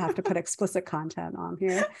I don't have to put explicit content on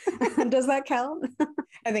here. Does that count?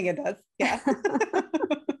 I think it does. Yeah.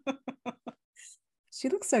 She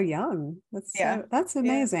looks so young. That's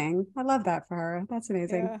amazing. I love that for her. That's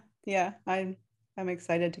amazing. Yeah. I'm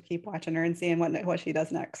excited to keep watching her and seeing what she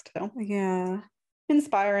does next. So yeah.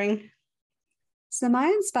 Inspiring. So my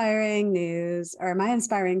inspiring news, or my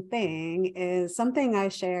inspiring thing, is something I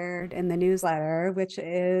shared in the newsletter, which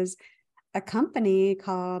is a company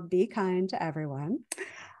called Be Kind to Everyone.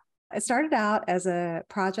 It started out as a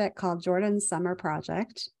project called Jordan's Summer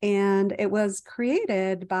Project, and it was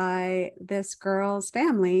created by this girl's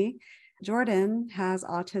family. Jordan has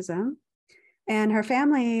autism, And her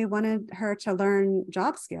family wanted her to learn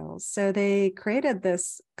job skills. So they created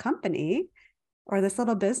this company or this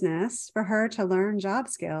little business for her to learn job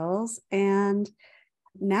skills. And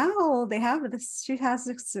now they have this, she has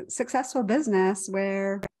a successful business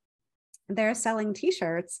where they're selling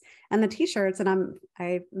t-shirts, and the t-shirts, and I'm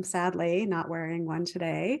sadly not wearing one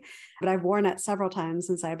today, but I've worn it several times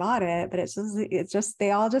since I bought it. But it's just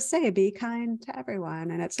they all just say be kind to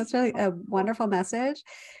everyone, and it's such a wonderful message.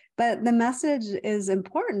 But the message is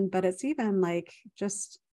important, but it's even like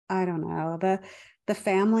just, I don't know, the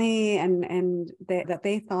family and that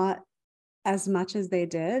they thought as much as they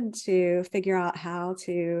did to figure out how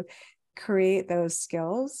to create those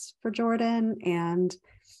skills for Jordan. And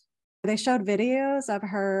they showed videos of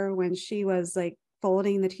her when she was like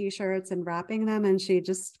folding the t-shirts and wrapping them, and she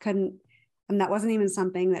just couldn't, and that wasn't even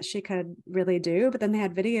something that she could really do. But then they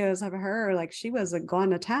had videos of her, like she was like going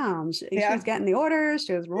to town. She was getting the orders,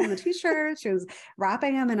 she was rolling the t-shirts, she was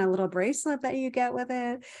wrapping them in a little bracelet that you get with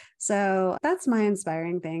it. So that's my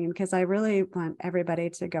inspiring thing, because I really want everybody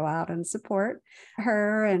to go out and support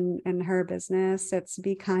her and her business. It's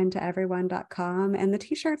bekindtoeveryone.com. And the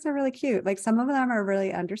t-shirts are really cute. Like some of them are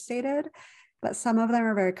really understated, but some of them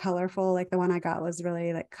are very colorful. Like the one I got was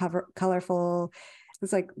really like colorful.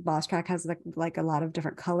 It's like Boss Track has like a lot of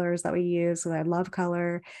different colors that we use. So I love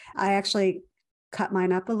color. I actually cut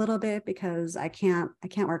mine up a little bit because I can't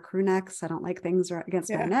wear crew necks. I don't like things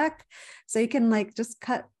against my neck. So you can like just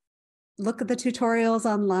look at the tutorials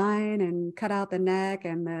online and cut out the neck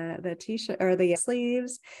and the t-shirt or the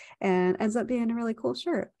sleeves, and ends up being a really cool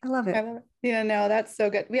shirt. I love it. Yeah, no, that's so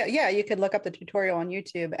good. Yeah, you could look up the tutorial on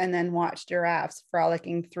YouTube and then watch giraffes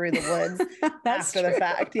frolicking through the woods after the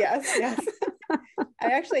fact. Yes.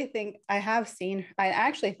 I actually think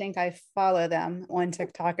I follow them on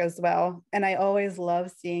TikTok as well. And I always love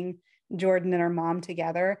seeing Jordan and her mom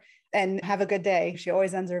together and have a good day. She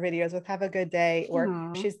always ends her videos with have a good day,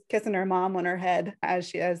 or she's kissing her mom on her head as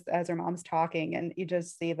her mom's talking. And you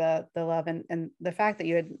just see the love and the fact that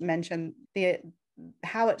you had mentioned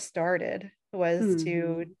how it started was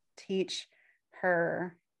to teach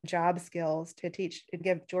her job skills, to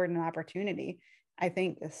give Jordan an opportunity. I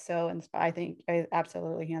think is so inspiring. I think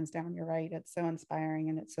absolutely, hands down, you're right. It's so inspiring,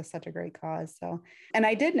 and it's just such a great cause. So, and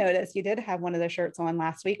I did notice you did have one of the shirts on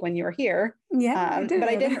last week when you were here. Yeah, I did. But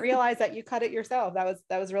I didn't realize that you cut it yourself.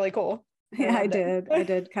 That was really cool. Yeah, I did. I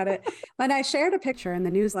did cut it. But I shared a picture in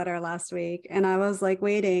the newsletter last week, and I was like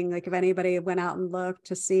waiting, like if anybody went out and looked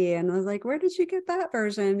to see, and I was like, where did you get that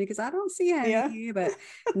version? Because I don't see any, but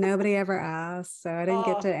nobody ever asked. So I didn't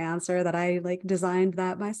get to answer that I like designed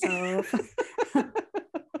that myself.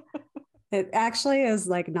 It actually is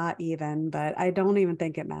like not even, but I don't even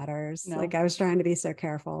think it matters. No. Like I was trying to be so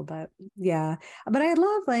careful, but yeah. But I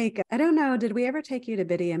love like, I don't know, did we ever take you to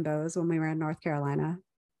Biddy and Bo's when we were in North Carolina?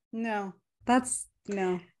 No. That's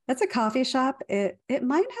a coffee shop. It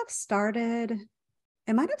might have started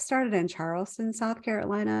in Charleston, South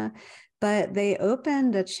Carolina, but they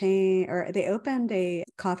opened a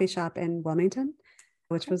coffee shop in Wilmington,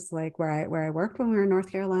 which was like where I worked when we were in North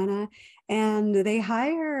Carolina. And they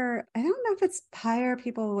hire, I don't know if it's hire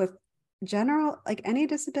people with general, like any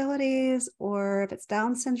disabilities, or if it's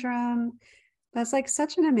Down syndrome. That's like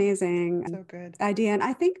such an amazing idea. And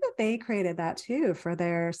I think that they created that too for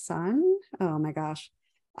their son. Oh my gosh.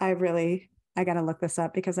 I got to look this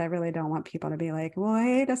up because I really don't want people to be like,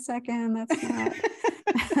 wait a second, that's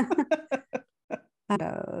not.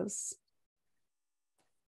 Those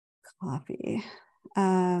coffee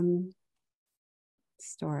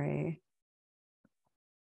story.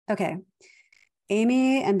 Okay.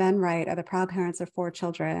 Amy and Ben Wright are the proud parents of 4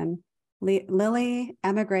 children. Lily,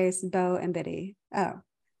 Emma Grace, Bo, and Biddy. Oh,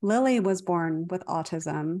 Lily was born with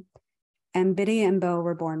autism, and Biddy and Bo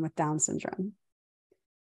were born with Down syndrome.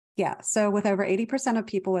 Yeah, so with over 80% of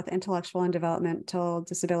people with intellectual and developmental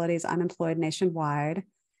disabilities unemployed nationwide,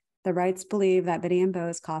 the Wrights believe that Biddy and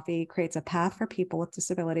Bo's coffee creates a path for people with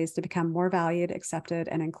disabilities to become more valued, accepted,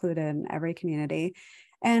 and included in every community.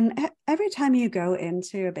 And every time you go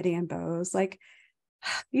into a Biddy and Bo's, like,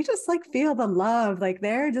 you just like feel the love, like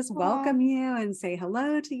they're just welcome you and say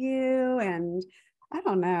hello to you. And I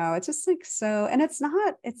don't know, it's just like so, and it's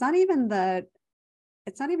not even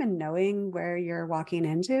knowing where you're walking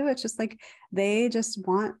into. It's just like they just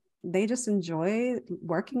enjoy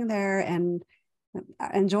working there and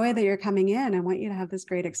enjoy that you're coming in and want you to have this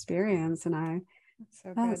great experience. And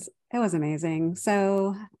it was amazing.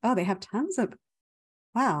 So they have tons of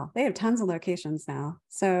locations now.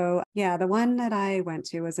 So yeah, the one that I went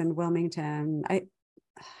to was in Wilmington. I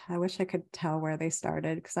wish I could tell where they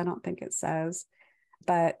started because I don't think it says,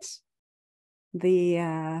 but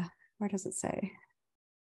the Where does it say?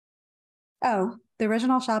 Oh, the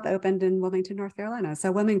original shop opened in Wilmington, North Carolina.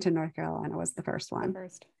 So Wilmington, North Carolina was the first one. The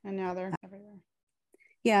first, and now they're everywhere.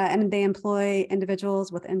 Yeah, and they employ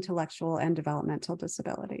individuals with intellectual and developmental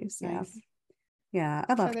disabilities. Nice. Yeah,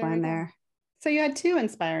 I loved going there. So you had two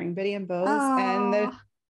inspiring, Biddy and Bose, and Oh,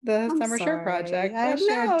 the I'm Summer Shirt sorry. Project. I Oh,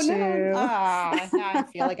 shared two. no. Ah, now I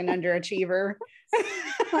feel like an underachiever.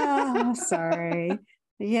 Oh, sorry.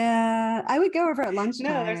 Yeah, I would go over at No,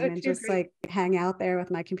 lunchtime those are and two just great. like hang out there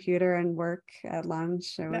with my computer and work at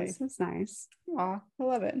lunch. Nice. It was nice. Aw, I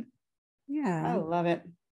love it. I Yeah. love it.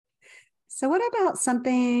 So what about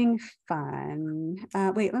something fun?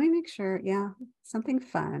 Wait, let me make sure. Yeah, something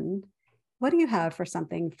fun. What do you have for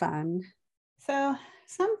something fun? So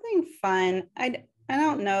something fun. I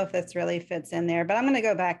don't know if this really fits in there, but I'm going to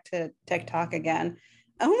go back to TikTok again,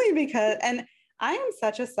 only because, and I am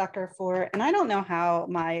such a sucker for, and I don't know how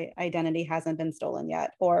my identity hasn't been stolen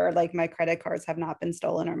yet, or like my credit cards have not been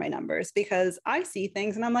stolen or my numbers, because I see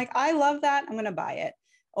things and I'm like, I love that. I'm going to buy it.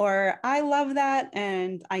 Or I love that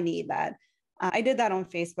and I need that. I did that on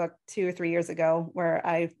Facebook 2 or 3 years ago, where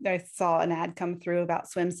I saw an ad come through about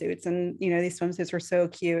swimsuits, and these swimsuits were so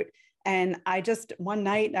cute. And I just, one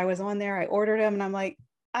night I was on there, I ordered them, and I'm like,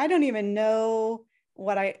 I don't even know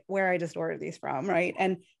where I just ordered these from, right?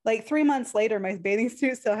 And like 3 months later, my bathing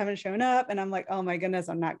suits still haven't shown up, and I'm like, oh my goodness,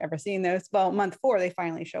 I'm not ever seeing those. Well, month 4 they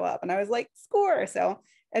finally show up, and I was like, score. So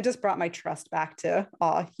it just brought my trust back to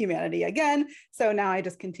humanity again. So now I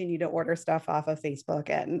just continue to order stuff off of Facebook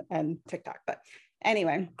and TikTok. But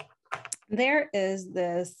anyway, there is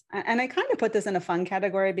this, and I kind of put this in a fun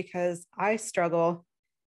category because I struggle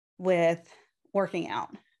with working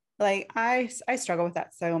out. Like I struggle with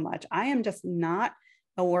that so much. I am just not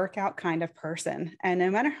a workout kind of person. And no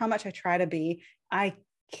matter how much I try to be, I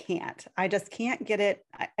just can't get it.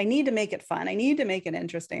 I need to make it fun. I need to make it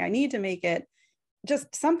interesting. I need to make it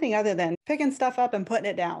just something other than picking stuff up and putting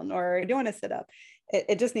it down or doing a sit up.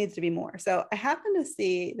 It just needs to be more. So I happened to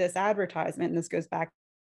see this advertisement, and this goes back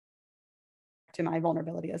to my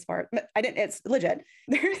vulnerability as far, but it's legit.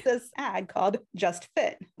 There's this ad called Just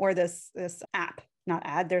Fit, or this app, not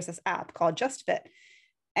ad, there's this app called Just Fit.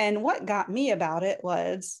 And what got me about it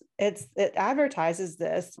was it advertises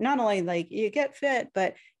this, not only like you get fit,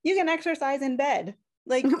 but you can exercise in bed,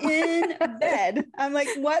 like in bed. I'm like,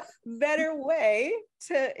 what better way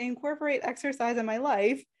to incorporate exercise in my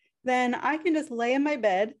life than I can just lay in my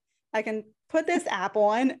bed, I can put this app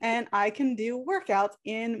on, and I can do workouts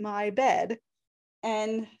in my bed.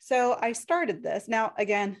 And so I started this. Now,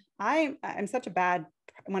 again, I'm such a bad,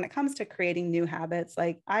 when it comes to creating new habits,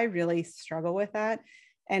 like I really struggle with that.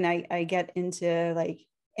 And I get into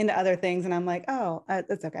other things, and I'm like, oh,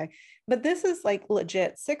 that's okay. But this is like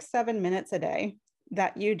legit 6-7 minutes a day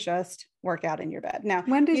that you just work out in your bed. Now,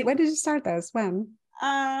 when did you start those? When?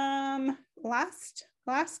 Last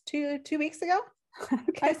 2 weeks ago,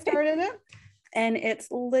 okay. I started it. And it's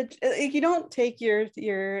legit. Like, you don't take your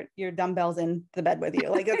dumbbells in the bed with you.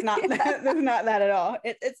 Like it's not that's not that at all.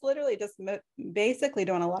 It's literally just basically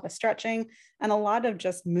doing a lot of stretching and a lot of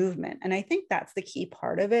just movement. And I think that's the key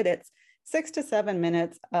part of it. It's 6 to 7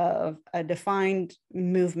 minutes of a defined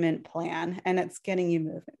movement plan, and it's getting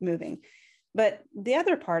you moving. But the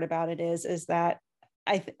other part about it is that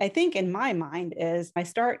I think in my mind is I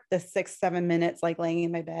start the 6-7 minutes like laying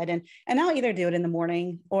in my bed, and I'll either do it in the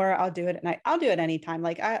morning or I'll do it at night. I'll do it anytime.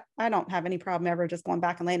 Like I don't have any problem ever just going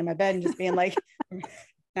back and laying in my bed and just being like,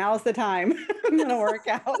 now's the time I'm going to work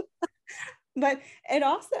out. But it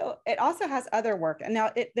also has other work. And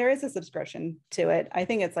now there is a subscription to it. I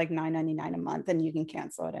think it's like $9.99 a month, and you can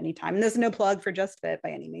cancel at any time. And there's no plug for Just Fit by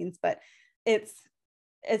any means, but it's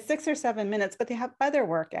 6 or 7 minutes, but they have other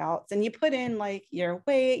workouts, and you put in like your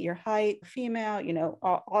weight, your height, female,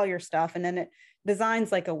 all your stuff. And then it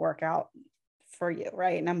designs like a workout for you.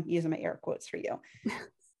 Right. And I'm using my air quotes for you.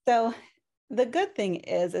 So the good thing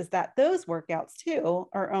is that those workouts too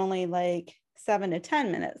are only like 7 to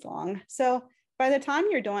 10 minutes long. So by the time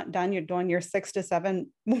you're doing your 6 to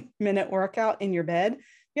 7 minute workout in your bed,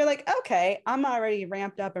 you're like, okay, I'm already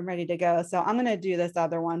ramped up and ready to go. So I'm going to do this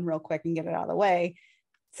other one real quick and get it out of the way.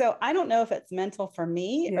 So I don't know if it's mental for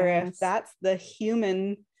me, yes, or if that's the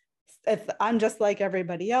human, if I'm just like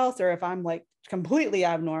everybody else, or if I'm like completely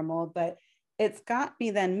abnormal, but it's got me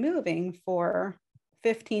then moving for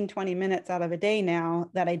 15-20 minutes out of a day now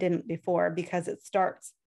that I didn't before, because it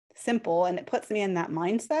starts simple and it puts me in that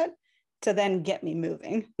mindset to then get me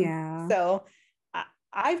moving. Yeah. So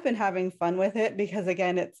I've been having fun with it, because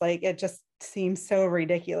again, it's like, it just seems so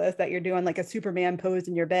ridiculous that you're doing like a Superman pose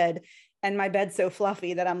in your bed, and my bed's so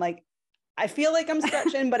fluffy that I'm like, I feel like I'm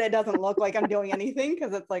stretching, but it doesn't look like I'm doing anything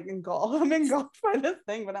because it's like engulfed. I'm engulfed by this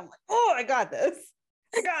thing, but I'm like, oh, I got this.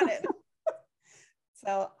 I got it.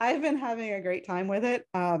 So I've been having a great time with it.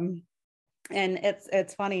 And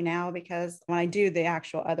it's funny now because when I do the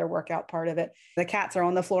actual other workout part of it, the cats are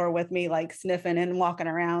on the floor with me, like sniffing and walking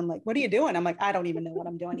around, like, what are you doing? I'm like, I don't even know what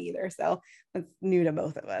I'm doing either. So it's new to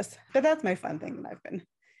both of us. But that's my fun thing that I've been.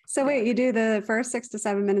 So wait, you do the first 6 to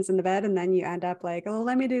 7 minutes in the bed and then you end up like, oh,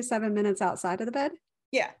 let me do 7 minutes outside of the bed.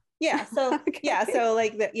 Yeah. Yeah. So Okay. yeah. So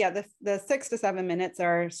like the 6 to 7 minutes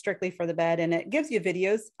are strictly for the bed, and it gives you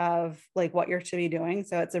videos of like what you're to be doing.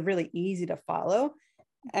 So it's a really easy to follow.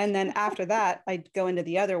 And then after that, I go into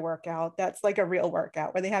the other workout. That's like a real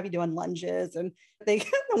workout where they have you doing lunges, and they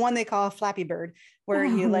the one they call Flappy Bird, where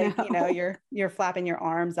you you're flapping your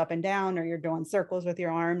arms up and down, or you're doing circles with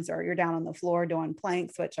your arms, or you're down on the floor doing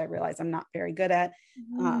planks, which I realize I'm not very good at.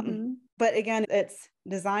 But again, it's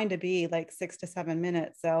designed to be like 6 to 7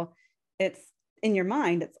 minutes. So it's in your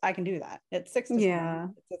mind, I can do that. It's 6 to 7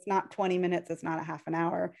 minutes. It's not 20 minutes. It's not a half an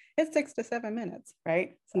hour. It's 6 to 7 minutes.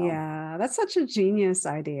 Right. So, yeah, that's such a genius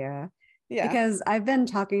idea. Yeah. Because I've been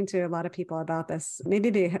talking to a lot of people about this,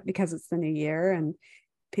 maybe because it's the new year and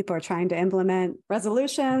people are trying to implement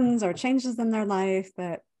resolutions or changes in their life.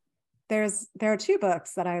 But there are 2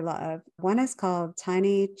 books that I love. One is called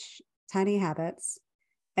Tiny Habits,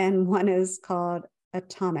 and one is called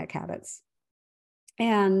Atomic Habits.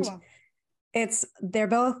 And they're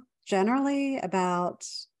both generally about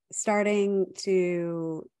starting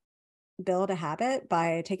to build a habit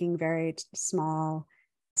by taking very small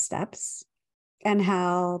steps, and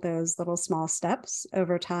how those little small steps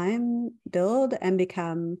over time build and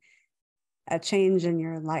become a change in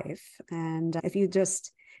your life. And if you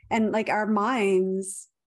just, and like our minds,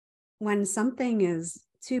 when something is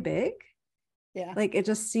too big, like it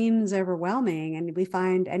just seems overwhelming, and we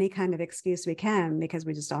find any kind of excuse we can because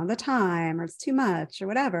we just don't have the time, or it's too much, or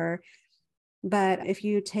whatever. But if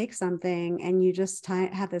you take something and you just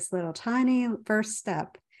have this little tiny first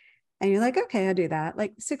step, and you're like, okay, I'll do that.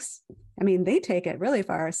 Like they take it really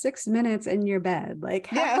far, 6 minutes in your bed. Like,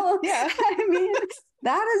 how? Yeah. I mean,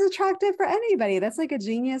 that is attractive for anybody. That's like a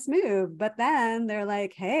genius move. But then they're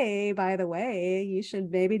like, hey, by the way, you should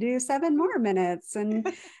maybe do 7 more minutes.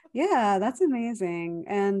 And yeah, that's amazing.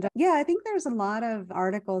 And I think there's a lot of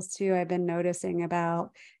articles too I've been noticing about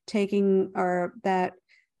taking, or that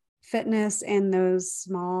fitness in those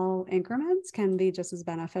small increments can be just as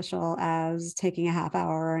beneficial as taking a half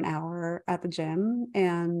hour or an hour at the gym.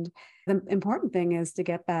 And the important thing is to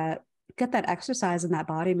get that exercise and that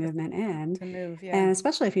body movement in, to move, and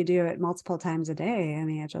especially if you do it multiple times a day. I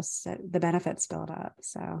mean, the benefits build up.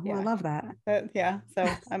 So I love that.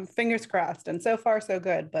 So I'm fingers crossed, and so far so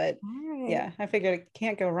good. But I figured it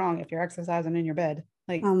can't go wrong if you're exercising in your bed.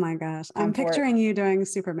 Like, oh my gosh, I'm picturing you doing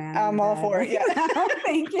Superman. I'm all for it. Yeah.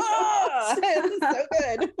 Thank you. So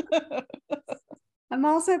good. I'm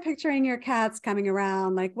also picturing your cats coming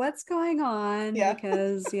around, like, what's going on? Yeah.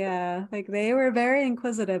 Because like they were very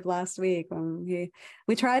inquisitive last week when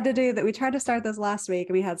we tried to do that. We tried to start this last week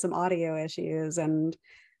and we had some audio issues, and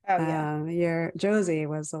your Josie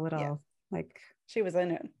was a little like, she was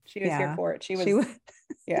in it. She was here for it. She was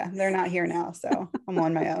they're not here now, so I'm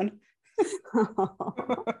on my own.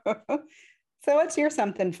 So what's your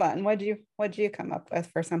something fun? What'd you come up with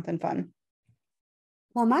for something fun?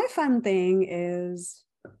 Well, my fun thing is,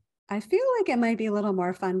 I feel like it might be a little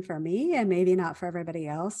more fun for me and maybe not for everybody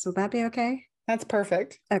else. Would that be okay? That's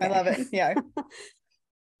perfect. Okay. I love it. Yeah.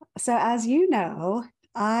 So as you know,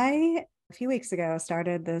 a few weeks ago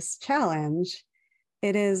started this challenge.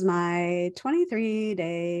 It is my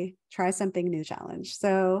 23-day try something new challenge.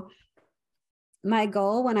 So my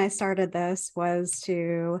goal when I started this was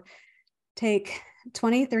to take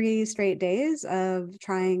 23 straight days of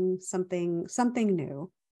trying something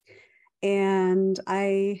new. And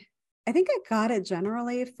I think I got it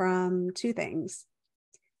generally from 2 things.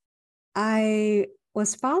 I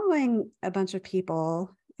was following a bunch of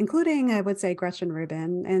people, including, I would say, Gretchen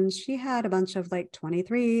Rubin, and she had a bunch of like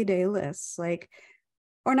 23-day lists,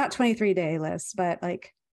 or not 23-day lists, but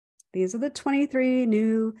like, these are the 23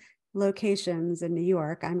 new locations in New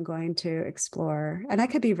York I'm going to explore. And I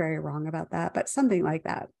could be very wrong about that, but something like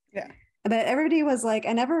that. Yeah. But everybody was like,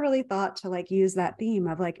 I never really thought to like use that theme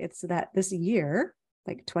of like, it's that this year,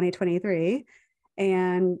 like 2023,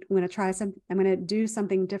 and I'm going to do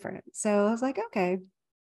something different. So I was like, okay.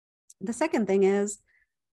 The second thing is,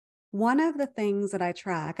 one of the things that I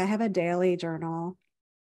track, I have a daily journal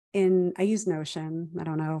I use Notion. I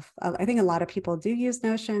don't know I think a lot of people do use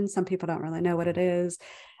Notion. Some people don't really know what it is.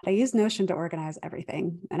 I use Notion to organize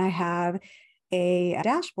everything. And I have a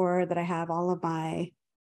dashboard that I have all of my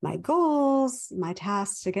goals, my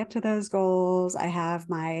tasks to get to those goals. I have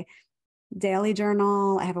my daily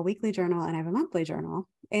journal, I have a weekly journal, and I have a monthly journal.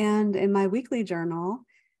 And in my weekly journal,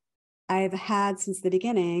 I've had since the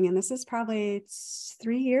beginning, and this is probably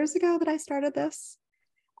 3 years ago that I started this.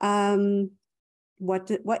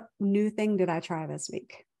 What new thing did I try this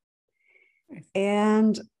week?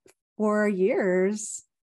 And for years,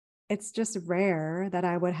 it's just rare that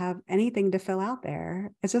I would have anything to fill out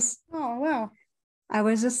there. It's just, Oh, wow. I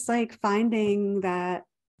was just like finding that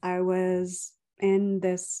I was in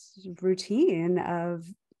this routine of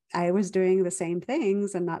I was doing the same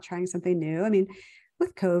things and not trying something new. I mean,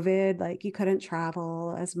 with COVID, like you couldn't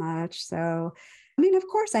travel as much. So, I mean, of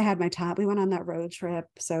course I had my time. We went on that road trip.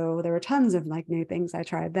 So there were tons of like new things I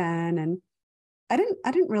tried then. And I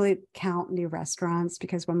didn't really count new restaurants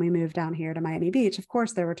because when we moved down here to Miami Beach, of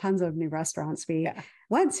course, there were tons of new restaurants we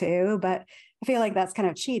went to, but I feel like that's kind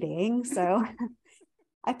of cheating. So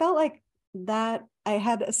I felt like that I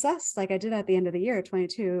had assessed, like I did at the end of the year,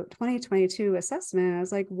 2022 assessment. I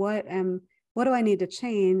was like, what do I need to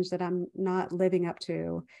change that I'm not living up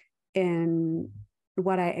to in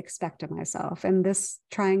what I expect of myself? And this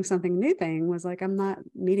trying something new thing was like, I'm not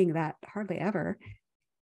meeting that hardly ever.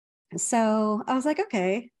 So I was like,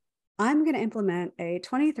 okay, I'm going to implement a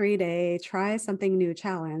 23-day try something new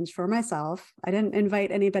challenge for myself. I didn't invite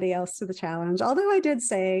anybody else to the challenge, although I did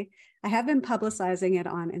say I have been publicizing it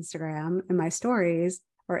on Instagram in my stories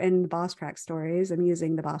or in the Boss Track stories. I'm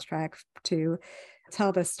using the Boss Track to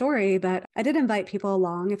tell this story, but I did invite people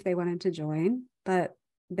along if they wanted to join, but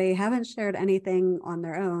they haven't shared anything on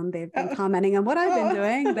their own. They've been commenting on what I've been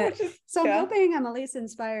doing, but so I'm hoping I'm at least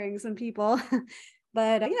inspiring some people.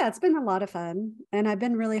 But yeah, it's been a lot of fun. And I've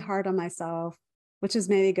been really hard on myself, which is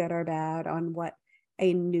maybe good or bad, on what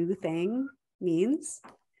a new thing means.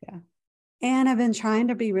 Yeah. And I've been trying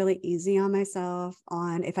to be really easy on myself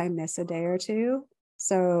on if I miss a day or two.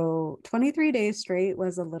 So 23 days straight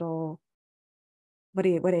was a little,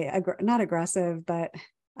 not aggressive, but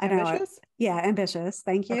I don't know. Yeah, ambitious.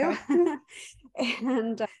 Thank you. Okay.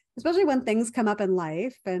 And especially when things come up in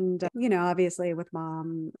life. And, obviously with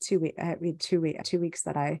mom, 2 weeks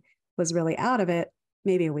that I was really out of it,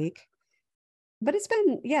 maybe a week. But it's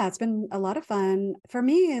been a lot of fun for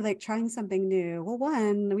me, like trying something new. Well,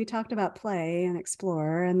 one, we talked about play and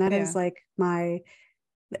explore, and that is like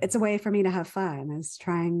it's a way for me to have fun, is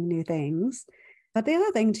trying new things. But the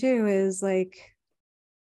other thing too is like,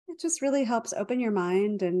 it just really helps open your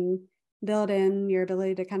mind and build in your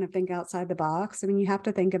ability to kind of think outside the box. I mean, you have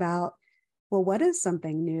to think about, well, what is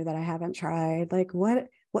something new that I haven't tried? Like what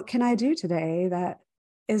can I do today that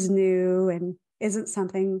is new and isn't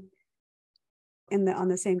something on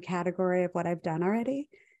the same category of what I've done already?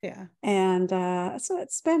 Yeah. And so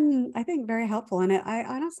it's been, I think, very helpful. And I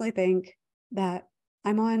honestly think that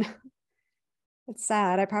I'm on, it's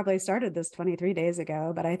sad, I probably started this 23 days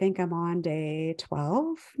ago, but I think I'm on day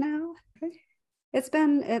 12 now. Okay.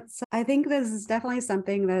 I think this is definitely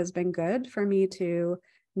something that has been good for me to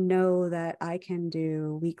know that I can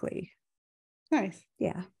do weekly. Nice.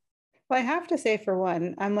 Yeah. Well, I have to say, for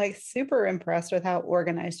one, I'm like super impressed with how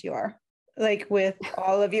organized you are, like with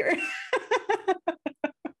all of your,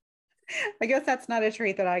 I guess that's not a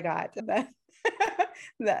trait that I got,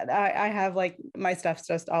 that I have, like my stuff's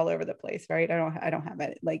just all over the place, right? I don't have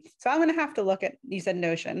it. Like, so I'm going to have to look at, you said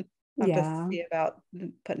Notion. I'll have to see about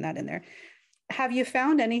putting that in there. Have you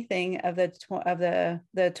found anything of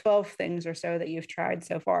the 12 things or so that you've tried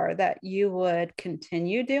so far that you would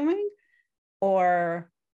continue doing? Or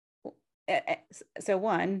so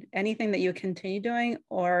one, anything that you continue doing,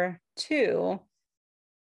 or two,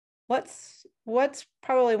 what's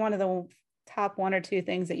probably one of the top one or two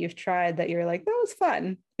things that you've tried that you're like, that was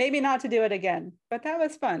fun, maybe not to do it again, but that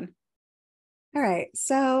was fun? All right.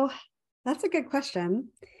 So that's a good question.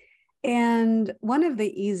 And one of the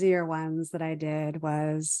easier ones that I did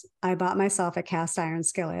was I bought myself a cast iron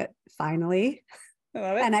skillet, finally. I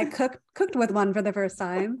love it. And I cooked with one for the first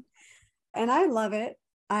time. And I love it.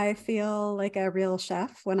 I feel like a real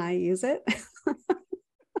chef when I use it.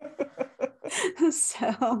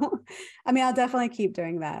 So, I mean, I'll definitely keep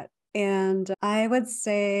doing that. And I would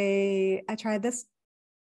say I tried this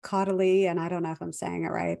Caudalie, and I don't know if I'm saying it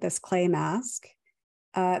right, this clay mask.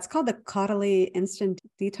 It's called the Caudalie Instant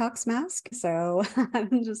Detox Mask. So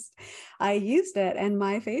I used it and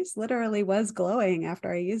my face literally was glowing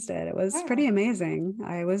after I used it. It was pretty amazing.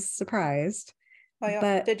 I was surprised. Well,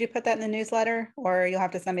 but did you put that in the newsletter, or you'll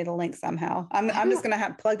have to send me the link somehow? I'm just going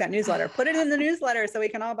to plug that newsletter. Put it in the newsletter so we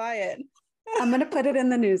can all buy it. I'm going to put it in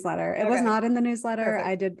the newsletter. It was not in the newsletter.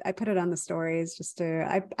 Perfect. I put it on the stories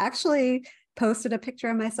I actually posted a picture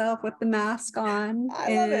of myself with the mask on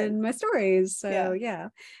I love it. in my stories. So yeah.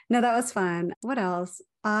 No, that was fun. What else?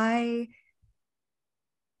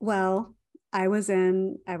 Well, I was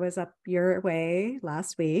up your way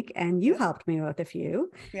last week and you helped me with a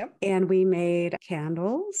few. Yep. And we made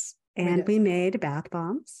candles and we made bath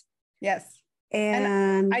bombs. Yes.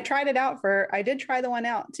 And I tried it out I did try the one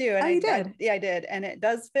out too. And you did? Yeah, I did. And it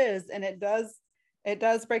does fizz and it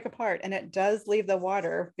does break apart and it does leave the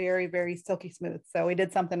water very, very silky smooth. So we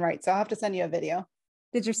did something right. So I'll have to send you a video.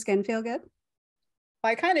 Did your skin feel good?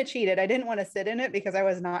 I kind of cheated. I didn't want to sit in it because I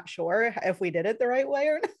was not sure if we did it the right way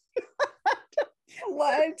or not.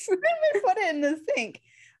 What? We put it in the sink.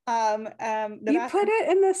 You put it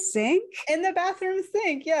in the sink? In the bathroom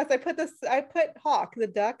sink. Yes. I put Hawk, the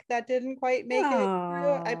duck that didn't quite make it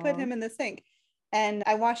through. I put him in the sink and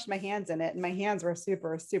I washed my hands in it and my hands were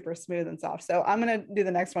super, super smooth and soft. So I'm going to do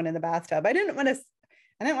the next one in the bathtub. I didn't want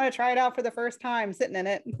to try it out for the first time sitting in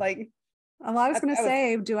it. Like, well, I was going to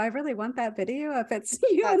say, do I really want that video if it's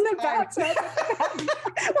you in the bathtub?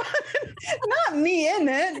 Not me in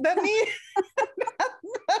it, but me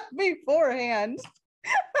beforehand.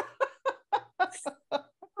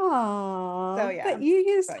 Oh, so yeah. But you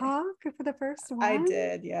used Hawk for the first one. I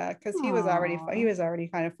did, yeah, because he was already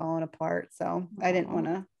kind of falling apart. So I didn't want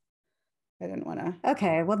to.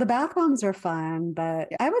 Okay, well, the bath bombs are fun, but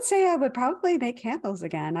I would say I would probably make candles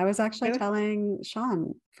again. I was actually telling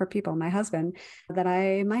Sean, for people, my husband, that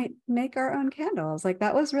I might make our own candles. Like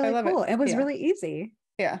that was really cool. It was really easy.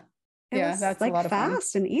 Yeah. It was that's like a lot of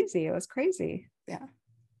fast and easy. It was crazy. Yeah.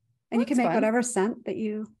 And you can make whatever scent that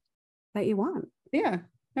you want. Yeah.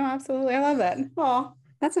 No, absolutely. I love that. Oh,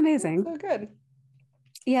 that's amazing. So good.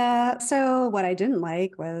 Yeah. So what I didn't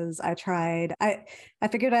like was I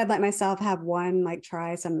figured I'd let myself have one, like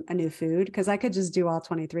try a new food because I could just do all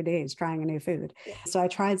 23 days trying a new food. Yeah. So I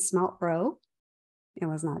tried smelt roe. It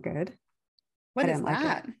was not good. What is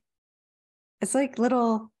that? It's like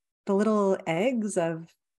the little eggs of,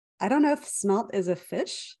 I don't know if smelt is a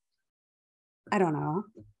fish. I don't know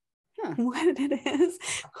what it is.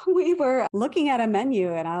 We were looking at a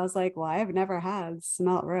menu and I was like, well, I've never had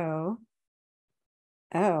smelt roe.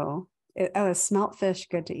 Smelt fish,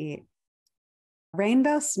 good to eat.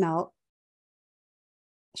 Rainbow smelt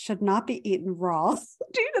should not be eaten raw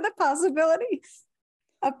due to the possibility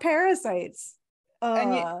of parasites.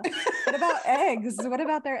 What about eggs? What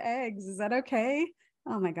about their eggs? Is that okay?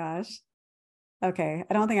 Oh my gosh. Okay,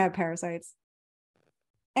 I don't think I have parasites.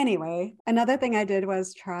 Anyway, another thing I did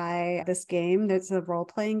was try this game. There's a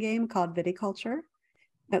role-playing game called Viticulture.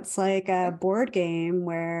 It's like a board game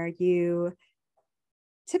where you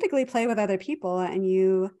typically play with other people and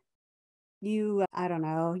you I don't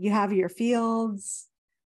know, you have your fields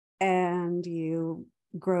and you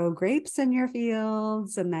grow grapes in your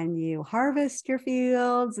fields and then you harvest your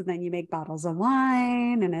fields and then you make bottles of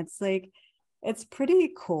wine and it's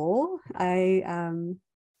pretty cool. I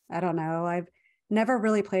don't know. I've never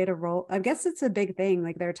really played a role. I guess it's a big thing.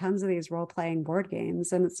 Like there are tons of these role-playing board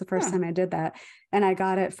games and it's the first time I did that. And I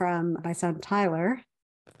got it from my son, Tyler,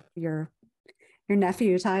 your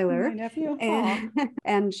nephew, Tyler, my nephew.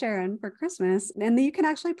 and Sharon for Christmas. And you can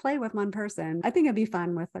actually play with one person. I think it'd be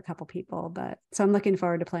fun with a couple people, so I'm looking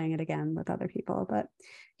forward to playing it again with other people. But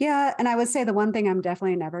yeah. And I would say the one thing I'm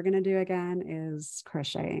definitely never going to do again is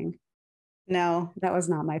crocheting. No, that was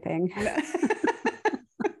not my thing. Yeah.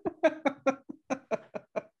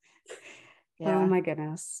 Oh my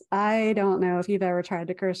goodness. I don't know if you've ever tried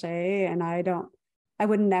to crochet and I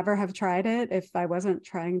would never have tried it if I wasn't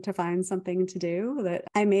trying to find something to do. That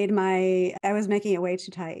I was making it way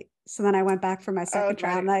too tight. So then I went back for my second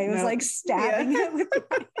try and I was like stabbing it with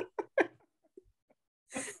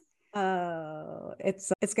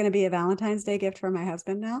it's going to be a Valentine's Day gift for my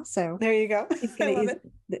husband now. So there you go. He's going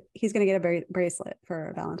to get a bracelet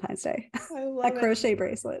for Valentine's Day. I love a crochet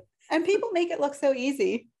bracelet. And people make it look so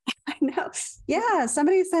easy. I know. Yeah.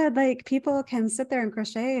 Somebody said like people can sit there and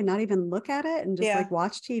crochet and not even look at it and just like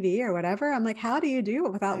watch TV or whatever. I'm like, how do you do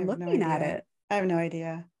it without looking at it? I have no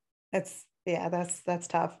idea. That's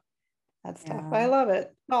tough. That's tough. I love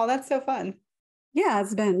it. Oh, that's so fun. Yeah,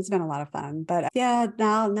 it's been a lot of fun, but yeah,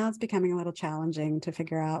 now it's becoming a little challenging to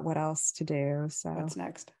figure out what else to do. So what's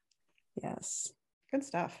next? Yes. Good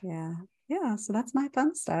stuff. Yeah. Yeah. So that's my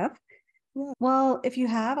fun stuff. Yeah. Well, if you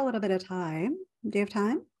have a little bit of time, do you have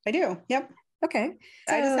time? I do. Yep. Okay.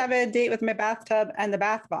 So, I just have a date with my bathtub and the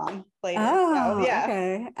bath bomb later. Oh, so, yeah.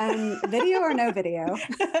 Okay. And video or no video?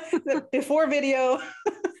 Before video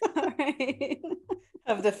All right.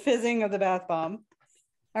 of the fizzing of the bath bomb.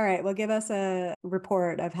 All right. Well, give us a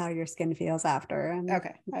report of how your skin feels after and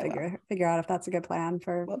Okay. figure out if that's a good plan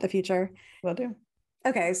for the future. Will do.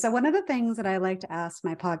 Okay. So one of the things that I like to ask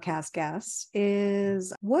my podcast guests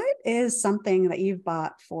is what is something that you've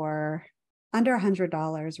bought for under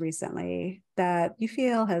 $100 recently that you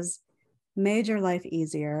feel has made your life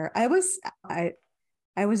easier? I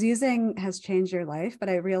was using has changed your life, but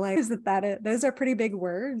I realized those are pretty big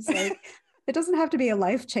words. Like it doesn't have to be a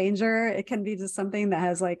life changer. It can be just something that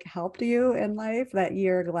has like helped you in life that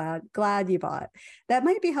you're glad you bought. That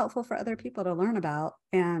might be helpful for other people to learn about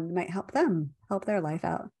and might help their life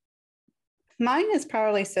out. Mine is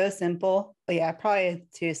probably so simple. Yeah, probably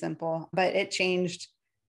too simple, but it changed.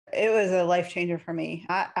 It was a life changer for me.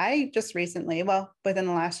 I just recently, well, within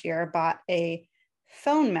the last year, bought a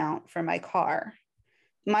phone mount for my car.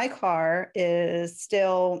 My car is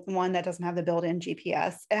still one that doesn't have the built-in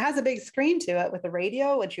GPS. It has a big screen to it with a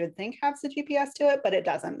radio, which you would think has the GPS to it, but it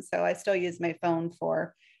doesn't. So I still use my phone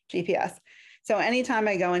for GPS. So anytime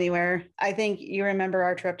I go anywhere, I think you remember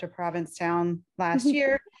our trip to Provincetown last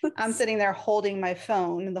year. I'm sitting there holding my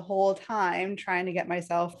phone the whole time, trying to get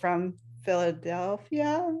myself from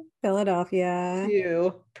Philadelphia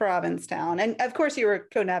to Provincetown. And of course you were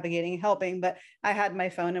co-navigating, helping, but I had my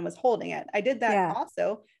phone and was holding it. I did that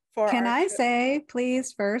also for Can I say,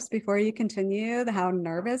 please, first, before you continue, how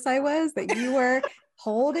nervous I was that you were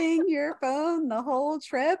holding your phone the whole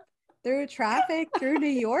trip through traffic through New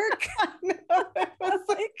York? It was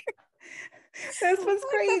like, this was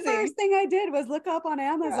crazy. The first thing I did was look up on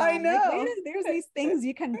Amazon. I know. Like, there's these things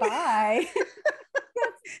you can buy.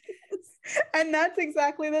 And that's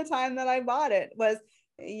exactly the time that I bought it. Was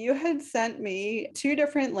you had sent me 2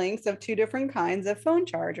 different links of 2 different kinds of phone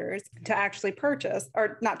chargers to actually purchase,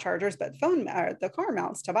 or not chargers, but the car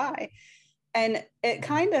mounts to buy. And it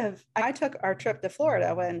kind of, I took our trip to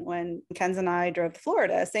Florida when Ken's and I drove to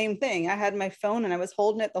Florida, same thing. I had my phone and I was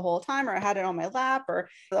holding it the whole time, or I had it on my lap or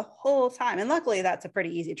the whole time. And luckily that's a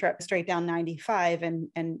pretty easy trip, straight down 95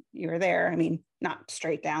 and you're there. I mean, not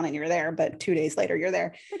straight down and you're there, but 2 days later you're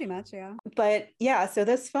there. Pretty much, yeah. But yeah, so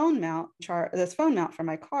this phone mount for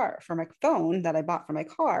my car, for my phone that I bought for my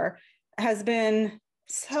car has been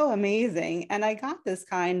so amazing. And I got this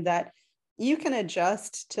kind that you can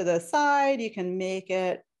adjust to the side, you can make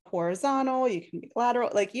it horizontal, you can make lateral,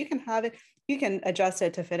 like you can have it, you can adjust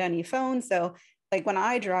it to fit any phone. So like when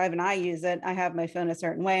I drive and I use it, I have my phone a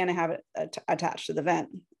certain way and I have it attached to the vent.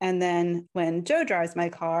 And then when Joe drives my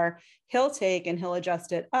car, he'll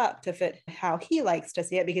adjust it up to fit how he likes to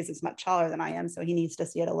see it because it's much taller than I am. So he needs to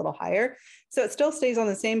see it a little higher. So it still stays on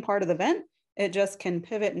the same part of the vent. It just can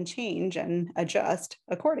pivot and change and adjust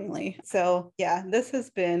accordingly. So yeah, this has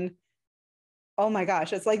been, oh my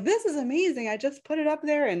gosh, it's like, this is amazing. I just put it up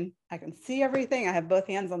there and I can see everything. I have both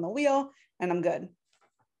hands on the wheel and I'm good.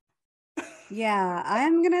 Yeah,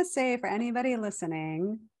 I'm going to say for anybody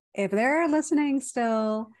listening, if they're listening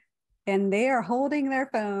still and they are holding their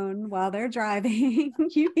phone while they're driving,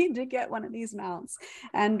 you need to get one of these mounts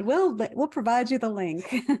and we'll provide you the link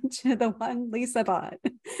to the one Lisa bought.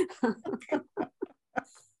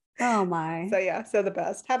 Oh my. So yeah, so the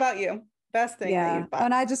best. How about you? Best thing that you've bought.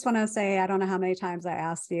 And I just want to say, I don't know how many times I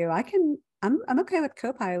asked you. I'm okay with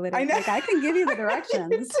Copilot. I know. Like I can give you the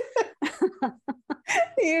directions.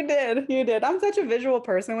 You did. I'm such a visual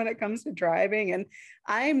person when it comes to driving, and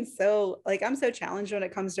I'm so challenged when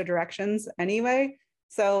it comes to directions anyway.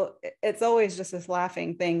 So it's always just this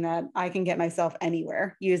laughing thing that I can get myself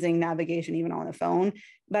anywhere using navigation, even on the phone.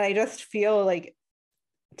 But I just feel like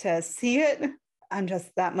to see it, I'm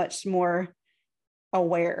just that much more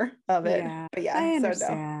aware of it. Yeah, but yeah, I understand.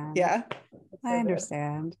 So no. Yeah, I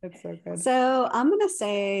understand. It's so good. So I'm going to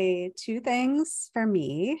say 2 things for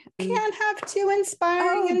me. Can't have 2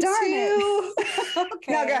 inspiring and darn 2. It.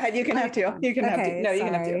 Okay. No, go ahead. You can have 2. You can have 2. No, you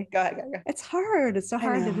can have 2. Go ahead. Go. It's hard. It's so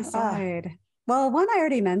hard to decide. Well, one I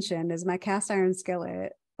already mentioned is my cast iron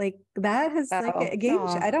skillet. Like that has like a game.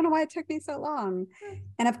 I don't know why it took me so long.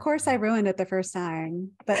 And of course I ruined it the first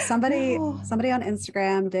time, but somebody on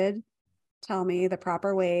Instagram did tell me the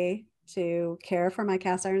proper way to care for my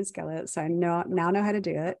cast iron skillet. So I now know how to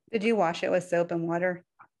do it. Did you wash it with soap and water?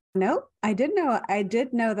 Nope. I did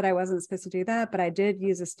know that I wasn't supposed to do that, but I did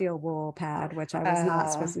use a steel wool pad, which I was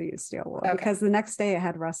not supposed to use steel wool because the next day it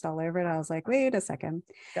had rust all over it. I was like, wait a second.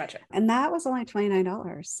 Gotcha. And that was only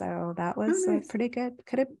 $29. So that was nice. Pretty good.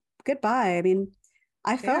 Good buy. I mean,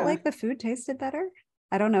 I felt like the food tasted better.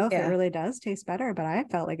 I don't know if it really does taste better, but I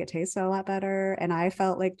felt like it tasted a lot better. And I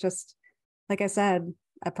felt like just, like I said,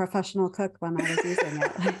 a professional cook when I was using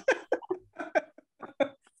it.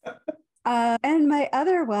 And my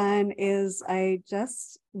other one is I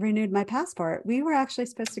just renewed my passport. We were actually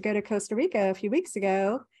supposed to go to Costa Rica a few weeks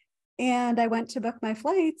ago, and I went to book my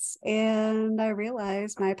flights and I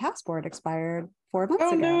realized my passport expired 4 months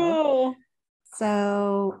Oh ago. no.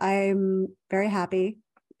 So I'm very happy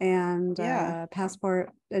and Yeah.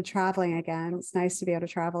 passport traveling again. It's nice to be able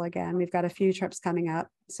to travel again. We've got a few trips coming up.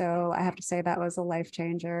 So I have to say that was a life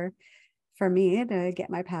changer for me to get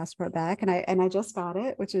my passport back. And I just got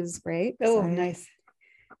it, which is great. Oh, nice.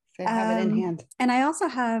 So have it in hand. And I also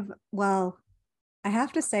have, well, I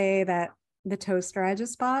have to say that the toaster I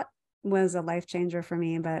just bought was a life changer for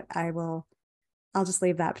me, but I'll just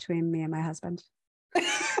leave that between me and my husband.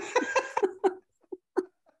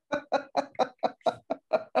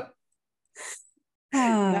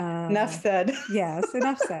 Enough said. Yes,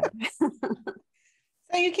 enough said.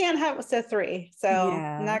 So you can't have so three. So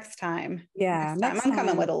Yeah. next time. Yeah. Next time I'm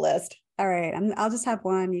coming with a list. All right. I'll just have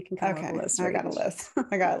one. You can come up with a Okay. list. I got a list.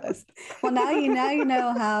 I got a list. Well, now you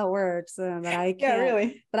know how it works. But I can't. Yeah,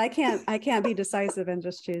 really. But I can't be decisive and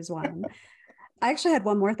just choose one. I actually had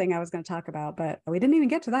one more thing I was going to talk about, but we didn't even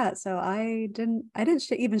get to that. So I didn't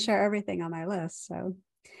even share everything on my list. So.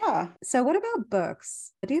 So what about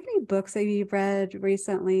books? Do you have any books that you've read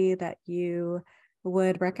recently that you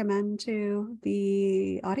would recommend to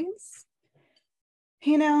the audience?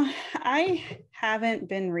 You know, I haven't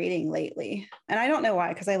been reading lately, and I don't know why,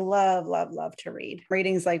 because I love, love, love to read.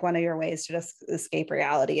 Reading's like one of your ways to just escape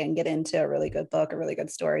reality and get into a really good book, a really good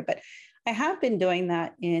story. But I have been doing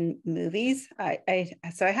that in movies.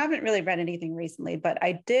 So I haven't really read anything recently, but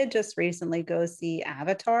I did just recently go see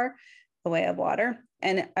Avatar, The Way of Water.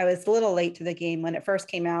 And I was a little late to the game when it first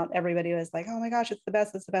came out. Everybody was like, oh my gosh, it's the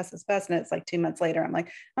best, it's the best, it's the best. And it's like 2 months later, I'm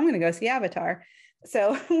like, I'm going to go see Avatar.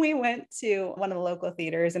 So we went to one of the local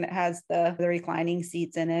theaters, and it has the reclining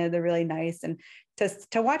seats in it. They're really nice. And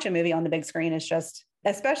to watch a movie on the big screen is just,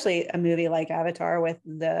 especially a movie like Avatar with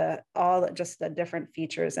just the different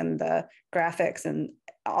features and the graphics and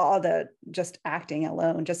all the just acting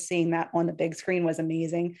alone, just seeing that on the big screen was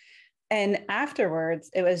amazing. And afterwards,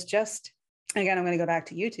 it was just, again, I'm going to go back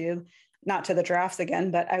to YouTube, not to the drafts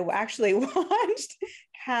again, but I actually watched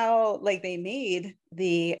how like they made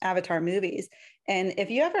the Avatar movies. And if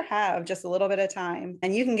you ever have just a little bit of time,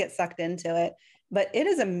 and you can get sucked into it, but it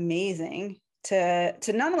is amazing to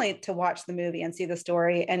not only to watch the movie and see the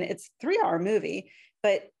story, and it's a 3-hour movie,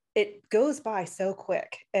 but it goes by so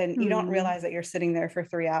quick and you don't realize that you're sitting there for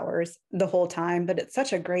 3 hours the whole time, but it's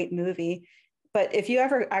such a great movie. But if you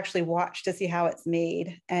ever actually watch to see how it's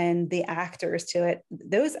made and the actors to it,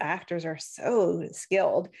 those actors are so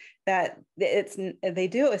skilled that they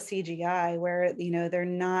do it with CGI where, you know, they're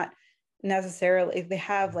not necessarily, they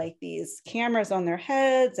have like these cameras on their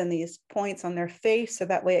heads and these points on their face. So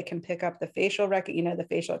that way it can pick up the facial the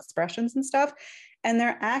facial expressions and stuff. And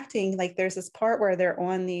they're acting like there's this part where they're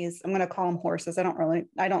on these, I'm going to call them horses. I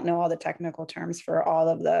don't know all the technical terms for all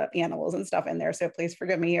of the animals and stuff in there. So please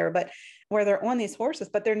forgive me here, but where they're on these horses,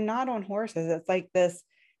 but they're not on horses. It's like this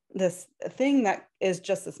thing that is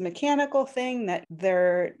just this mechanical thing that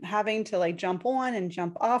they're having to like jump on and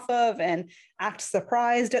jump off of and act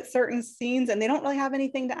surprised at certain scenes. And they don't really have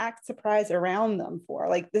anything to act surprised around them for.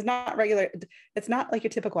 Like it's not like your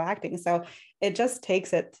typical acting. So it just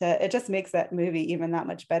makes that movie even that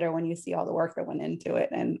much better when you see all the work that went into it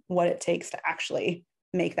and what it takes to actually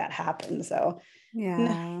make that happen. So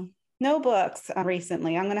yeah. No books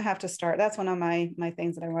recently. I'm going to have to start. That's one of my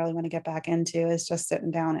things that I really want to get back into is just sitting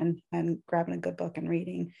down and grabbing a good book and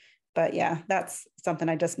reading. But yeah, that's something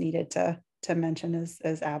I just needed to mention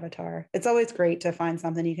is Avatar. It's always great to find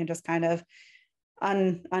something you can just kind of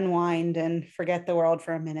unwind and forget the world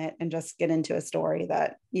for a minute and just get into a story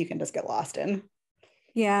that you can just get lost in.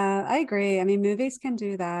 Yeah, I agree. I mean, movies can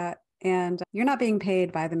do that. And you're not being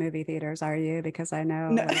paid by the movie theaters, are you? Because I know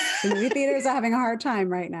No. like, the movie theaters are having a hard time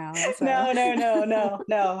right now. So.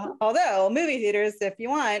 No. Although movie theaters, if you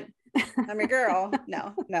want, I'm your girl.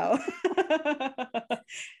 No. No,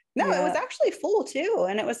 yeah. It was actually full too.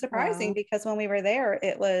 And it was surprising because when we were there,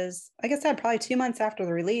 it was, like I said, probably 2 months after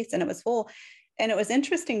the release, and it was full. And it was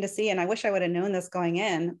interesting to see. And I wish I would have known this going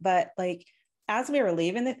in, but like, as we were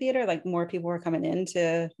leaving the theater, like more people were coming in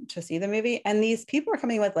to see the movie, and these people were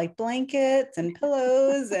coming with like blankets and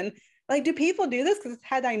pillows and like, do people do this? Because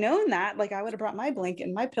had I known that, like I would have brought my blanket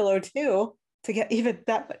and my pillow too to get even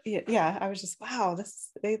that. Yeah, I was just, wow,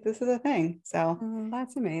 this is a thing. So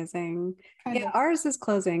that's amazing. Ours is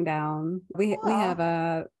closing down. We have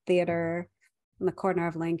a theater in the corner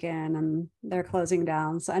of Lincoln, and they're closing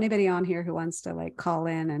down. So anybody on here who wants to like call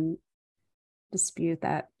in and dispute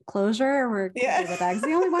that closure, we're with that. It's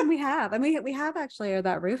the only one we have. And we have actually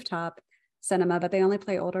that rooftop cinema, but they only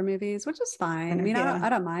play older movies, which is fine. I mean, I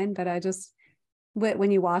don't mind, but I just,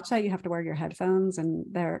 when you watch that, you have to wear your headphones, and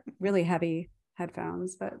they're really heavy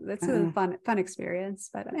headphones, but it's a fun experience.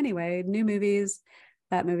 But anyway, new movies,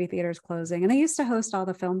 that movie theater is closing, and they used to host all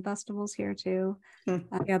the film festivals here too.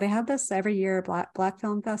 Yeah, they have this every year, Black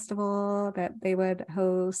Film Festival, that they would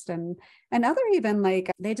host, and other, even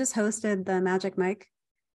like they just hosted the Magic Mike.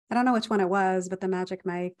 I don't know which one it was, but the Magic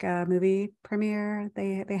Mike movie premiere,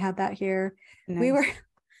 they had that here. Nice. We were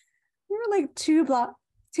like two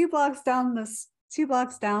blocks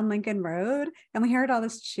down Lincoln Road, and we heard all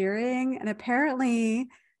this cheering, and apparently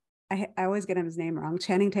I always get his name wrong.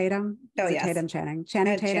 Channing Tatum. Oh, yes. Channing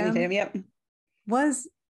Tatum. Yep. Was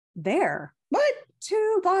there. What?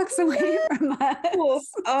 2 blocks away from us.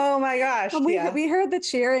 Oh my gosh. And we heard the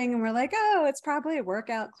cheering, and we're like, oh, it's probably a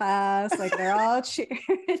workout class. Like they're all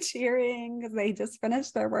cheering because they just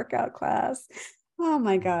finished their workout class. Oh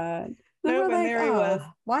my God. No, but like, there he was.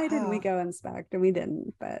 Why didn't we go inspect? And we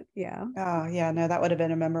didn't, but yeah. Oh yeah, no, that would have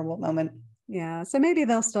been a memorable moment. Yeah. So maybe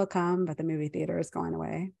they'll still come, but the movie theater is going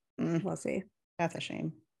away. We'll see. That's a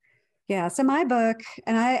shame. Yeah. So my book,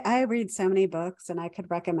 and I read so many books, and I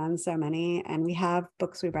could recommend so many, and we have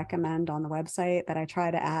books we recommend on the website that I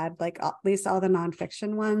try to add, like at least all the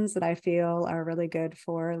nonfiction ones that I feel are really good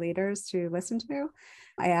for leaders to listen to.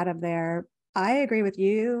 I add them there. I agree with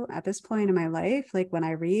you at this point in my life. Like when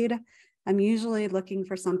I read, I'm usually looking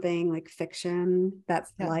for something like fiction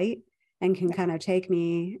that's light and can kind of take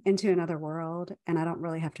me into another world, and I don't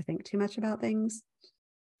really have to think too much about things.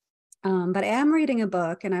 But I am reading a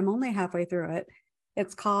book, and I'm only halfway through it.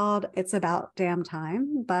 It's called It's About Damn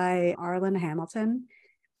Time by Arlen Hamilton.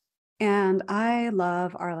 And I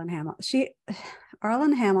love Arlen Hamilton.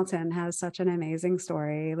 Arlen Hamilton has such an amazing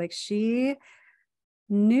story. Like she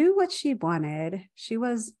knew what she wanted. She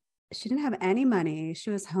didn't have any money. She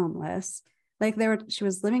was homeless. Like she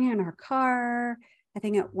was living in her car. I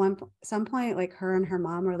think at some point, like her and her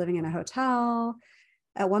mom were living in a hotel.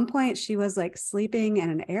 At one point, she was like sleeping in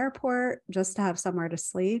an airport just to have somewhere to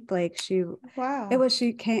sleep. Like she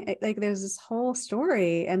came, like there's this whole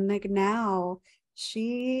story. And like now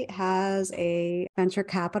she has a venture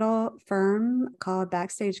capital firm called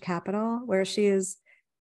Backstage Capital, where she is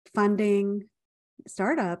funding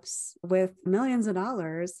startups with millions of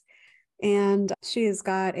dollars. And she's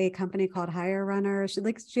got a company called Hire Runner. She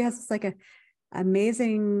has this like a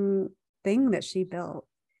amazing thing that she built.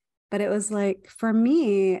 But it was like, for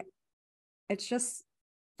me, it's just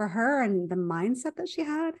for her and the mindset that she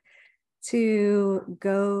had to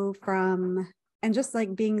go from, and just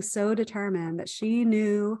like being so determined that she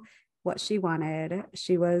knew what she wanted.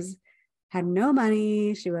 She had no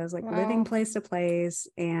money. She was like living place to place.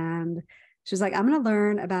 And she was like, I'm going to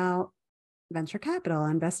learn about venture capital,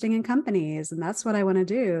 investing in companies. And that's what I want to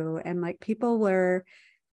do. And like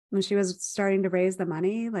when she was starting to raise the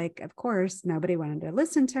money, like, of course, nobody wanted to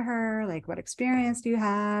listen to her. Like, what experience do you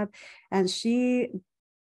have? And she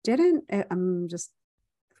didn't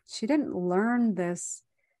learn this.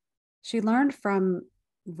 She learned from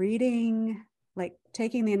reading, like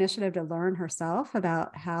taking the initiative to learn herself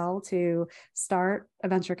about how to start a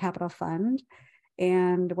venture capital fund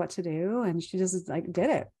and what to do. And she just like did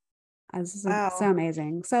it. This is so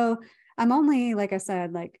amazing. So I'm only, like I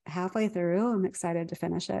said, like halfway through. I'm excited to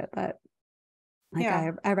finish it, but like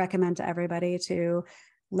I recommend to everybody to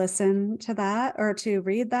listen to that or to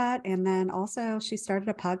read that. And then also she started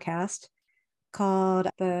a podcast called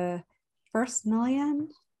The First Million.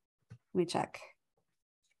 Let me check.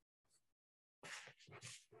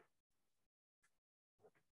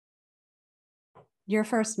 Your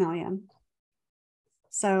First Million.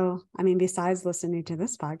 So, I mean, besides listening to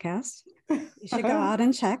this podcast, you should go out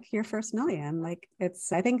and check Your First Million. Like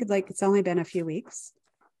I think like it's only been a few weeks,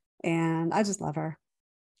 and I just love her.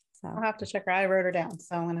 So I'll have to check her. I wrote her down,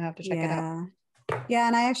 so I'm going to have to check it out. Yeah.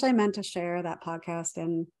 And I actually meant to share that podcast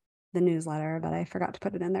in the newsletter, but I forgot to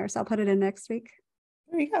put it in there. So I'll put it in next week.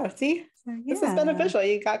 There you go. See, This is beneficial.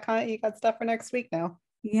 You got stuff for next week now.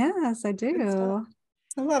 Yes, I do.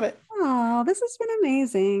 I love it. Oh, this has been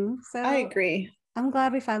amazing. So I agree. I'm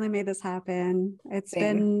glad we finally made this happen. It's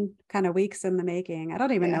been kind of weeks in the making. I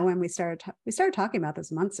don't even know when we started. We started talking about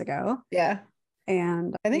this months ago. Yeah.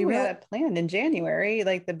 And I think we had it planned in January,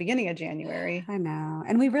 like the beginning of January. I know.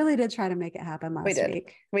 And we really did try to make it happen last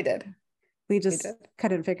week. We did. We just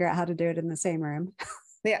couldn't figure out how to do it in the same room.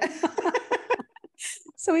 Yeah.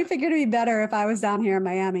 So we figured it'd be better if I was down here in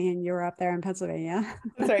Miami and you were up there in Pennsylvania.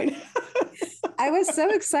 That's right. I was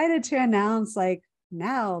so excited to announce like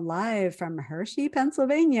now live from Hershey,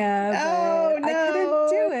 Pennsylvania. Oh, no. I couldn't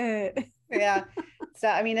do it. Yeah. So,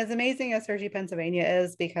 I mean, as amazing as Hershey, Pennsylvania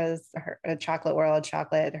is, because chocolate world,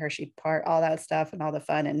 chocolate, Hershey Park, all that stuff and all the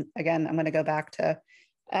fun. And again, I'm going to go back to,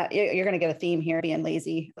 you're going to get a theme here, being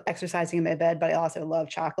lazy, exercising in my bed, but I also love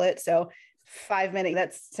chocolate. So 5 minutes,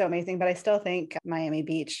 that's so amazing. But I still think Miami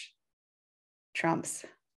Beach trumps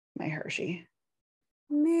my Hershey.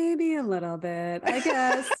 Maybe a little bit, I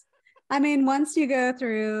guess. I mean, once you go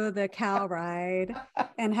through the cow ride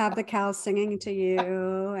and have the cows singing to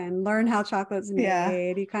you and learn how chocolate's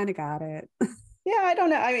made, you kind of got it. Yeah, I don't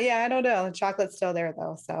know. I don't know. The chocolate's still there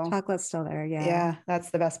though. So chocolate's still there. Yeah. Yeah,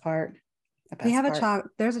 that's the best part. We have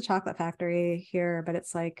there's a chocolate factory here, but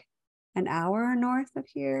it's like an hour north of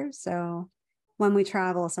here. So when we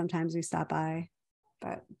travel, sometimes we stop by.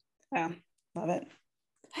 But yeah, love it.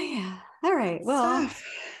 Yeah. All right.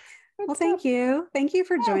 Well, thank you. Thank you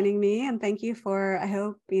for joining me. And thank you for, I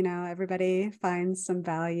hope, everybody finds some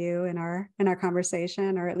value in our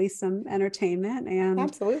conversation, or at least some entertainment. And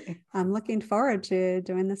absolutely, I'm looking forward to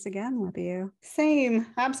doing this again with you. Same.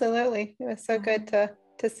 Absolutely. It was so good to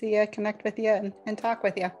see you, connect with you, and talk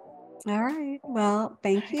with you. All right. Well,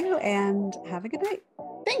 thank you and have a good night.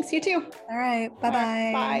 Thanks. You too. All right.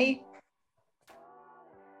 Bye-bye. Bye.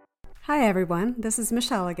 Hi, everyone. This is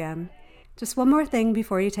Michelle again. Just one more thing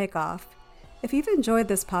before you take off. If you've enjoyed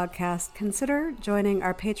this podcast, consider joining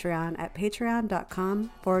our Patreon at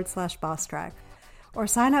patreon.com/BossTrack, or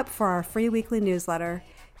sign up for our free weekly newsletter.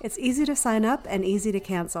 It's easy to sign up and easy to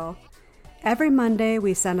cancel. Every Monday,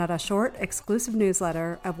 we send out a short, exclusive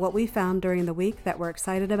newsletter of what we found during the week that we're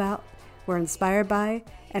excited about, we're inspired by,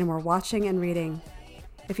 and we're watching and reading.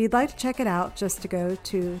 If you'd like to check it out, just to go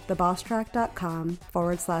to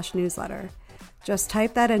thebosstrack.com/newsletter. Just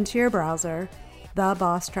type that into your browser,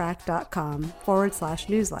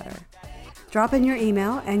 thebosstrack.com/newsletter. Drop in your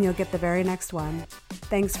email and you'll get the very next one.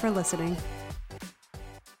 Thanks for listening.